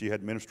that means? She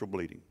had menstrual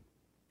bleeding.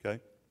 Okay?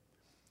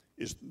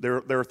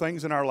 There are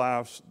things in our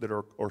lives that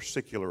are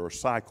secular or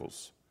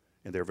cycles,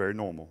 and they're very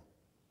normal.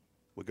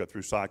 We go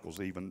through cycles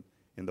even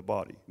in the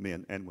body,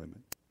 men and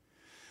women.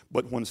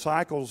 But when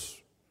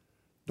cycles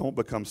don't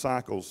become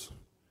cycles,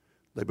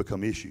 they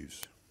become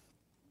issues.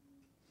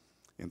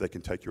 And they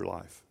can take your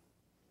life.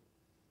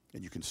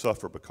 And you can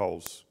suffer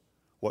because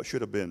what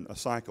should have been a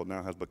cycle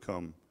now has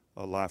become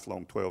a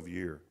lifelong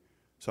 12-year,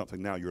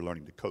 something now you're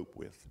learning to cope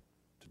with,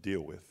 to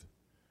deal with.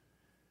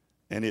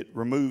 And it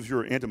removes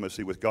your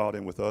intimacy with God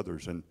and with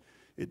others, and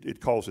it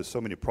causes so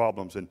many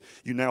problems. And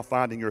you now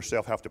finding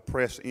yourself have to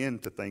press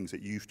into things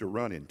that you used to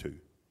run into.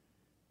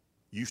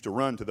 You used to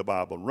run to the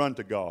Bible, run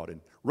to God, and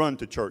run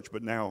to church,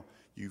 but now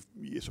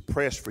it's a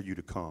press for you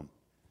to come.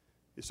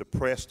 It's a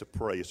press to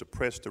pray. It's a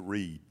press to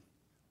read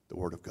the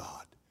Word of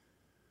God.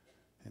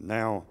 And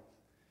now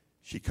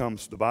She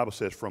comes, the Bible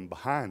says, from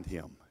behind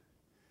him.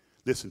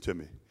 Listen to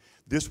me.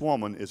 This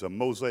woman is a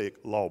Mosaic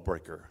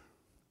lawbreaker.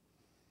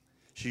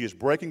 She is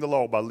breaking the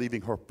law by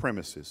leaving her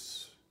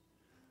premises.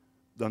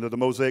 Under the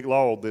Mosaic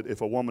law, that if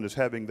a woman is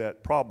having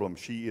that problem,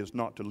 she is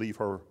not to leave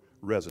her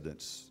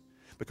residence.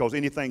 Because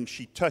anything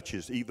she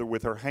touches, either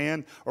with her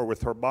hand or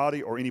with her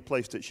body or any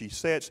place that she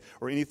sits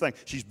or anything,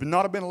 she's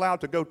not been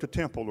allowed to go to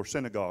temple or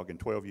synagogue in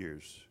 12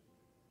 years.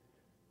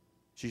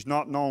 She's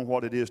not known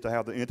what it is to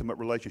have the intimate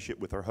relationship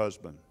with her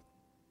husband.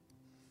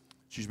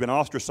 She's been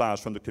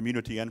ostracized from the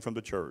community and from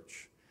the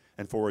church.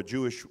 And for a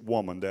Jewish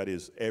woman, that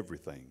is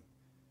everything.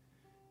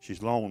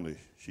 She's lonely.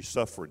 She's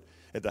suffered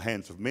at the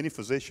hands of many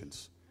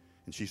physicians.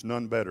 And she's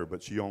none better,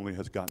 but she only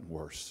has gotten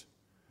worse.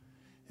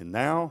 And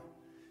now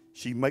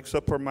she makes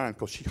up her mind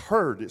because she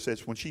heard, it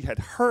says, when she had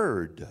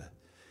heard.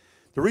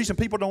 The reason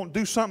people don't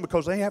do something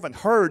because they haven't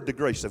heard the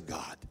grace of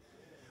God.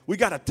 We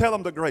got to tell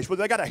them the grace, but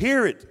they got to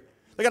hear it.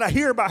 They got to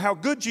hear about how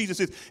good Jesus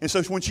is. And so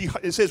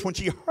it says when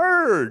she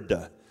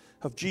heard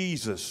of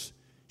Jesus,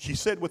 she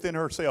said within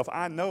herself,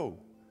 I know,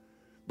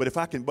 but if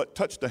I can but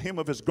touch the hem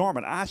of his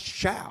garment, I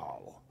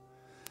shall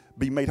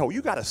be made whole.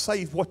 You got to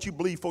say what you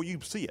believe before you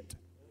see it.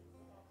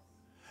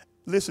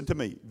 Listen to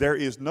me. There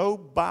is no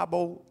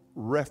Bible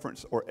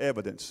reference or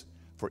evidence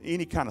for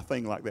any kind of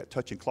thing like that,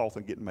 touching cloth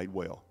and getting made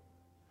well.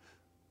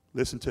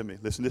 Listen to me.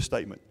 Listen to this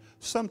statement.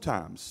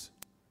 Sometimes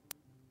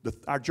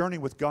our journey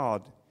with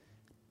God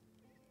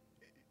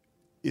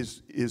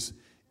is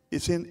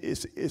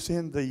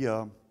in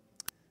the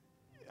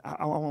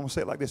I want to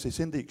say it like this. It's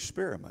in the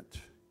experiment.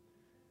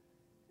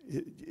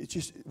 It's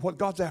just what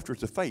God's after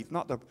is the faith,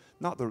 not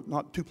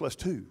 2 plus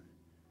 2.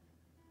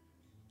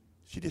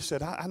 She just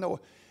said, I know.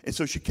 And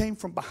so she came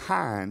from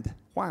behind.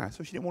 Why?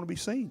 So she didn't want to be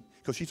seen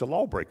because she's a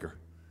lawbreaker.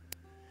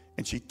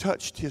 And she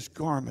touched his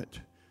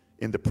garment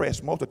in the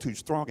pressed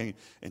multitudes thronging.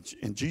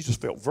 And Jesus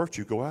felt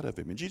virtue go out of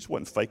him. And Jesus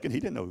wasn't faking. He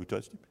didn't know who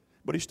touched him.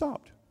 But he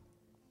stopped.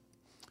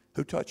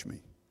 Who touched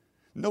me?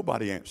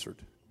 Nobody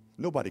answered.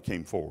 Nobody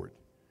came forward.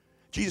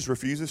 Jesus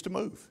refuses to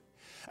move.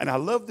 And I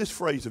love this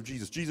phrase of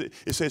Jesus.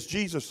 It says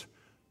Jesus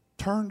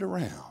turned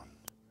around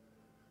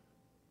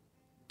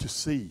to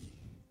see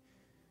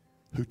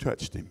who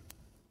touched him.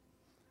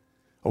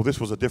 Oh, this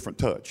was a different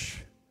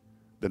touch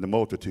than the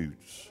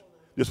multitudes.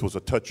 This was a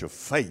touch of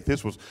faith.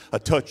 This was a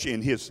touch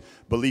in his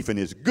belief in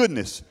his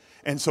goodness.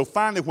 And so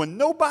finally, when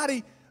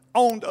nobody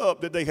owned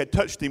up that they had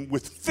touched him,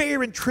 with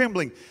fear and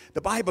trembling,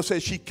 the Bible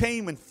says she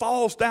came and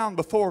falls down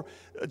before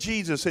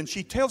Jesus, and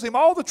she tells him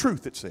all the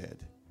truth, it said.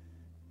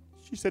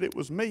 She said, it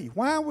was me.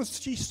 Why was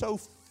she so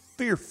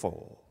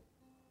fearful?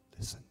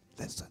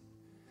 Listen.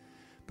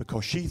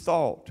 Because she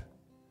thought,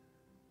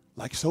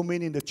 like so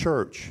many in the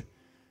church,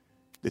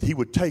 that he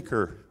would take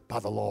her by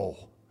the law,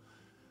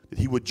 that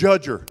he would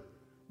judge her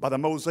by the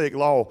Mosaic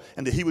law,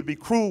 and that he would be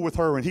cruel with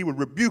her, and he would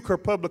rebuke her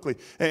publicly,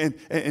 and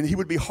he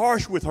would be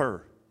harsh with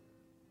her.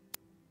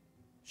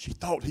 She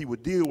thought he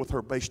would deal with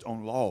her based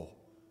on law,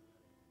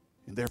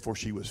 and therefore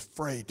she was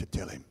afraid to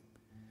tell him.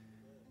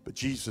 But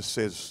Jesus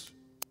says,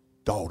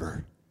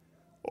 daughter.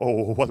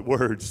 Oh, what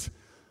words.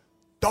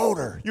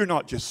 Daughter, you're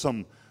not just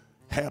some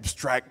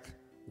abstract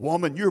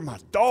woman. You're my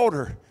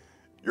daughter.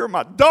 You're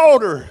my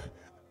daughter.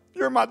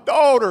 You're my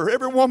daughter.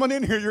 Every woman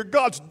in here, you're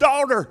God's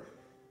daughter.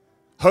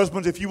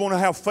 Husbands, if you want to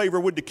have favor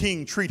with the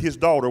king, treat his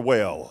daughter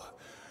well.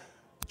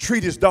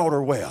 Treat his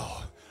daughter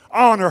well.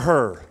 Honor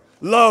her.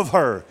 Love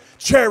her.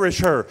 Cherish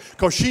her.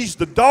 Because she's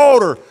the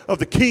daughter of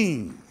the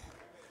king.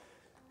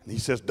 And he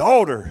says,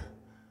 daughter,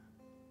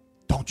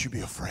 don't you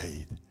be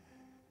afraid.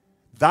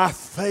 Thy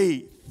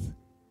faith,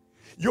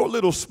 your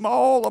little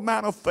small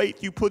amount of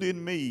faith you put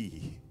in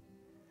me,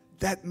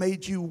 that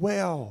made you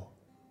well.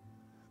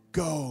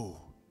 Go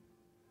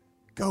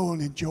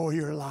and enjoy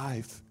your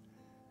life.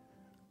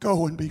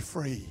 Go and be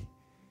free.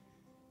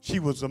 She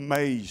was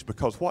amazed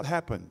because what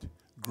happened?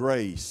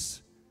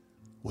 Grace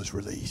was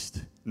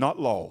released. Not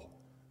law,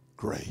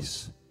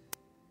 grace.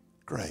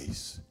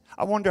 Grace.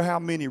 I wonder how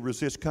many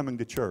resist coming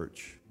to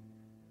church,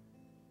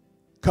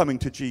 coming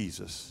to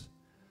Jesus,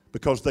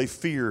 because they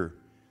fear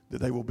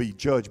that they will be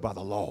judged by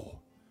the law.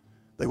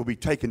 They will be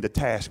taken to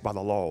task by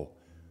the law.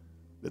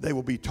 That they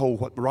will be told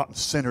what rotten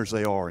sinners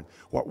they are and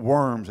what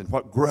worms and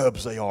what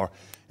grubs they are.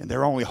 And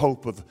their only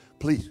hope of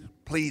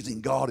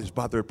pleasing God is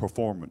by their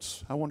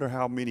performance. I wonder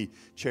how many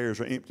chairs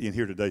are empty in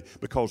here today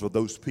because of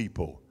those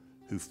people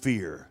who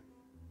fear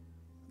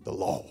the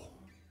law.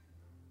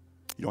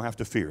 You don't have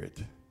to fear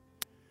it,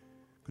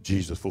 because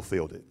Jesus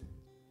fulfilled it.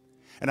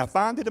 And I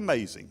find it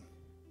amazing.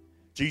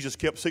 Jesus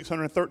kept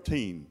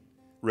 613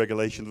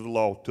 regulations of the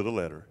law to the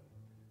letter.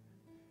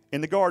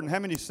 In the garden, how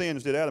many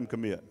sins did Adam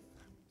commit?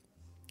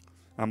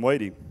 I'm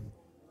waiting.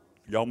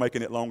 Y'all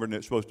making it longer than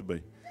it's supposed to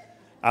be.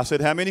 I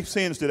said, how many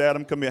sins did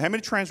Adam commit? How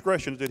many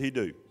transgressions did he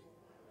do?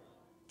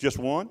 Just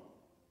one?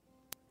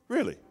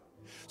 Really?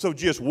 So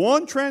just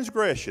one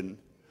transgression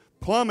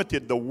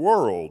plummeted the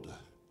world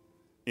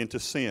into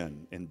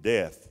sin and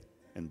death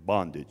and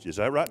bondage. Is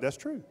that right? That's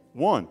true.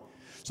 One.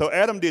 So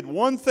Adam did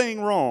one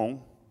thing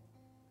wrong,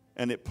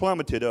 and it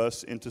plummeted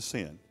us into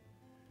sin.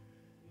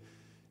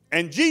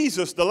 And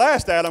Jesus, the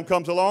last Adam,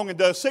 comes along and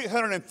does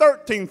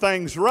 613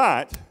 things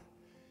right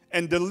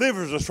and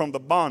delivers us from the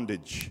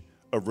bondage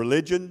of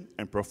religion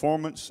and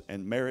performance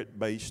and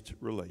merit-based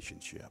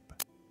relationship.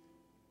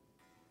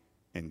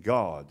 And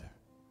God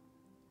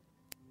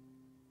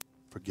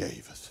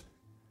forgave us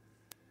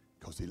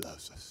because he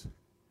loves us.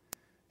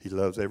 He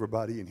loves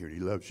everybody in here. He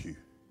loves you.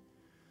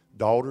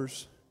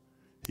 Daughters,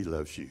 he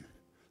loves you.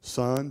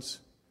 Sons,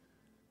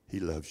 he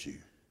loves you.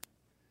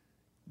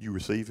 You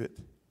receive it?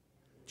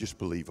 Just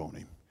believe on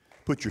him.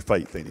 Put your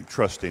faith in him.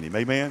 Trust in him.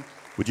 Amen?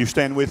 Would you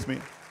stand with me?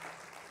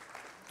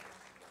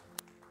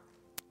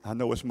 I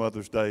know it's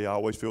Mother's Day. I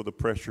always feel the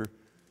pressure.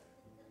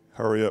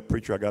 Hurry up,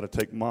 preacher. I got to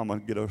take Mama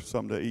and get her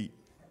something to eat.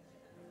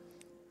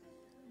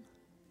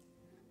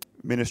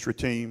 Ministry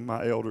team,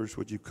 my elders,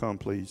 would you come,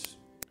 please?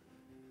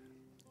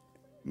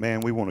 Man,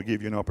 we want to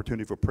give you an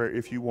opportunity for prayer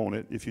if you want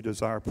it. If you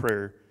desire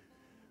prayer,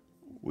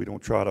 we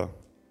don't try to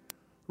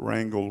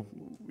wrangle,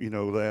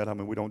 that. I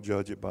mean, we don't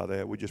judge it by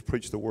that. We just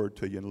preach the word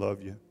to you and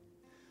love you.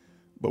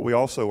 But we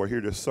also are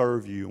here to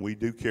serve you, and we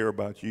do care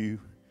about you,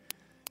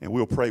 and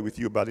we'll pray with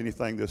you about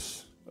anything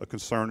that's a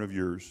concern of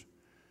yours.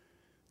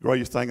 The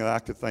greatest thing that I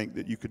could think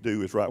that you could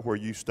do is right where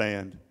you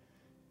stand,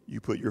 you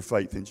put your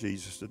faith in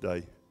Jesus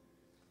today.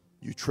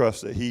 You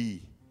trust that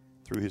he,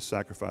 through his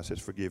sacrifice, has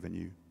forgiven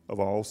you of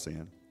all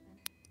sin,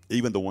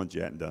 even the ones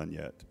you hadn't done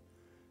yet,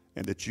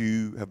 and that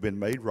you have been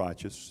made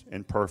righteous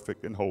and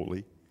perfect and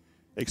holy,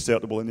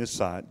 acceptable in his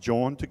sight,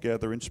 joined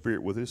together in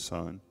spirit with his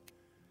Son,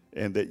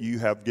 and that you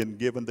have been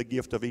given the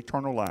gift of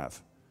eternal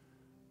life,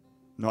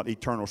 not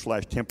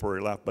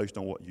eternal/temporary life based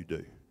on what you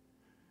do,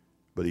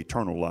 but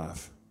eternal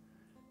life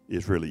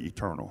is really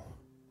eternal,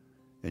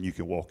 and you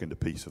can walk into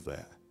peace of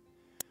that.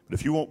 But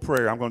if you want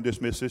prayer, I'm going to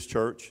dismiss this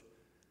church.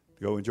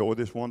 Go enjoy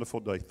this wonderful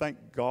day. Thank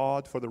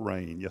God for the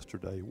rain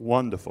yesterday.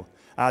 Wonderful.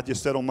 I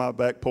just sat on my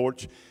back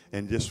porch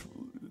and just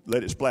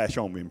let it splash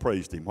on me and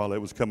praised him while it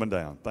was coming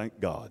down.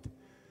 Thank God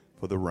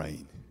for the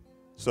rain.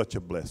 Such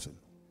a blessing.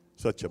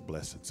 Such a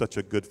blessing. Such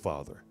a good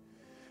Father.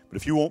 But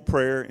if you want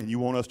prayer and you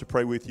want us to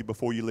pray with you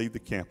before you leave the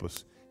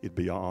campus, it'd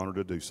be an honor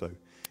to do so.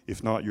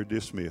 If not, you're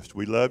dismissed.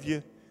 We love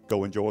you.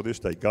 Go enjoy this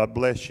day. God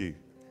bless you.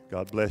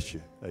 God bless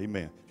you.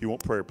 Amen. If you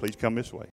want prayer, please come this way.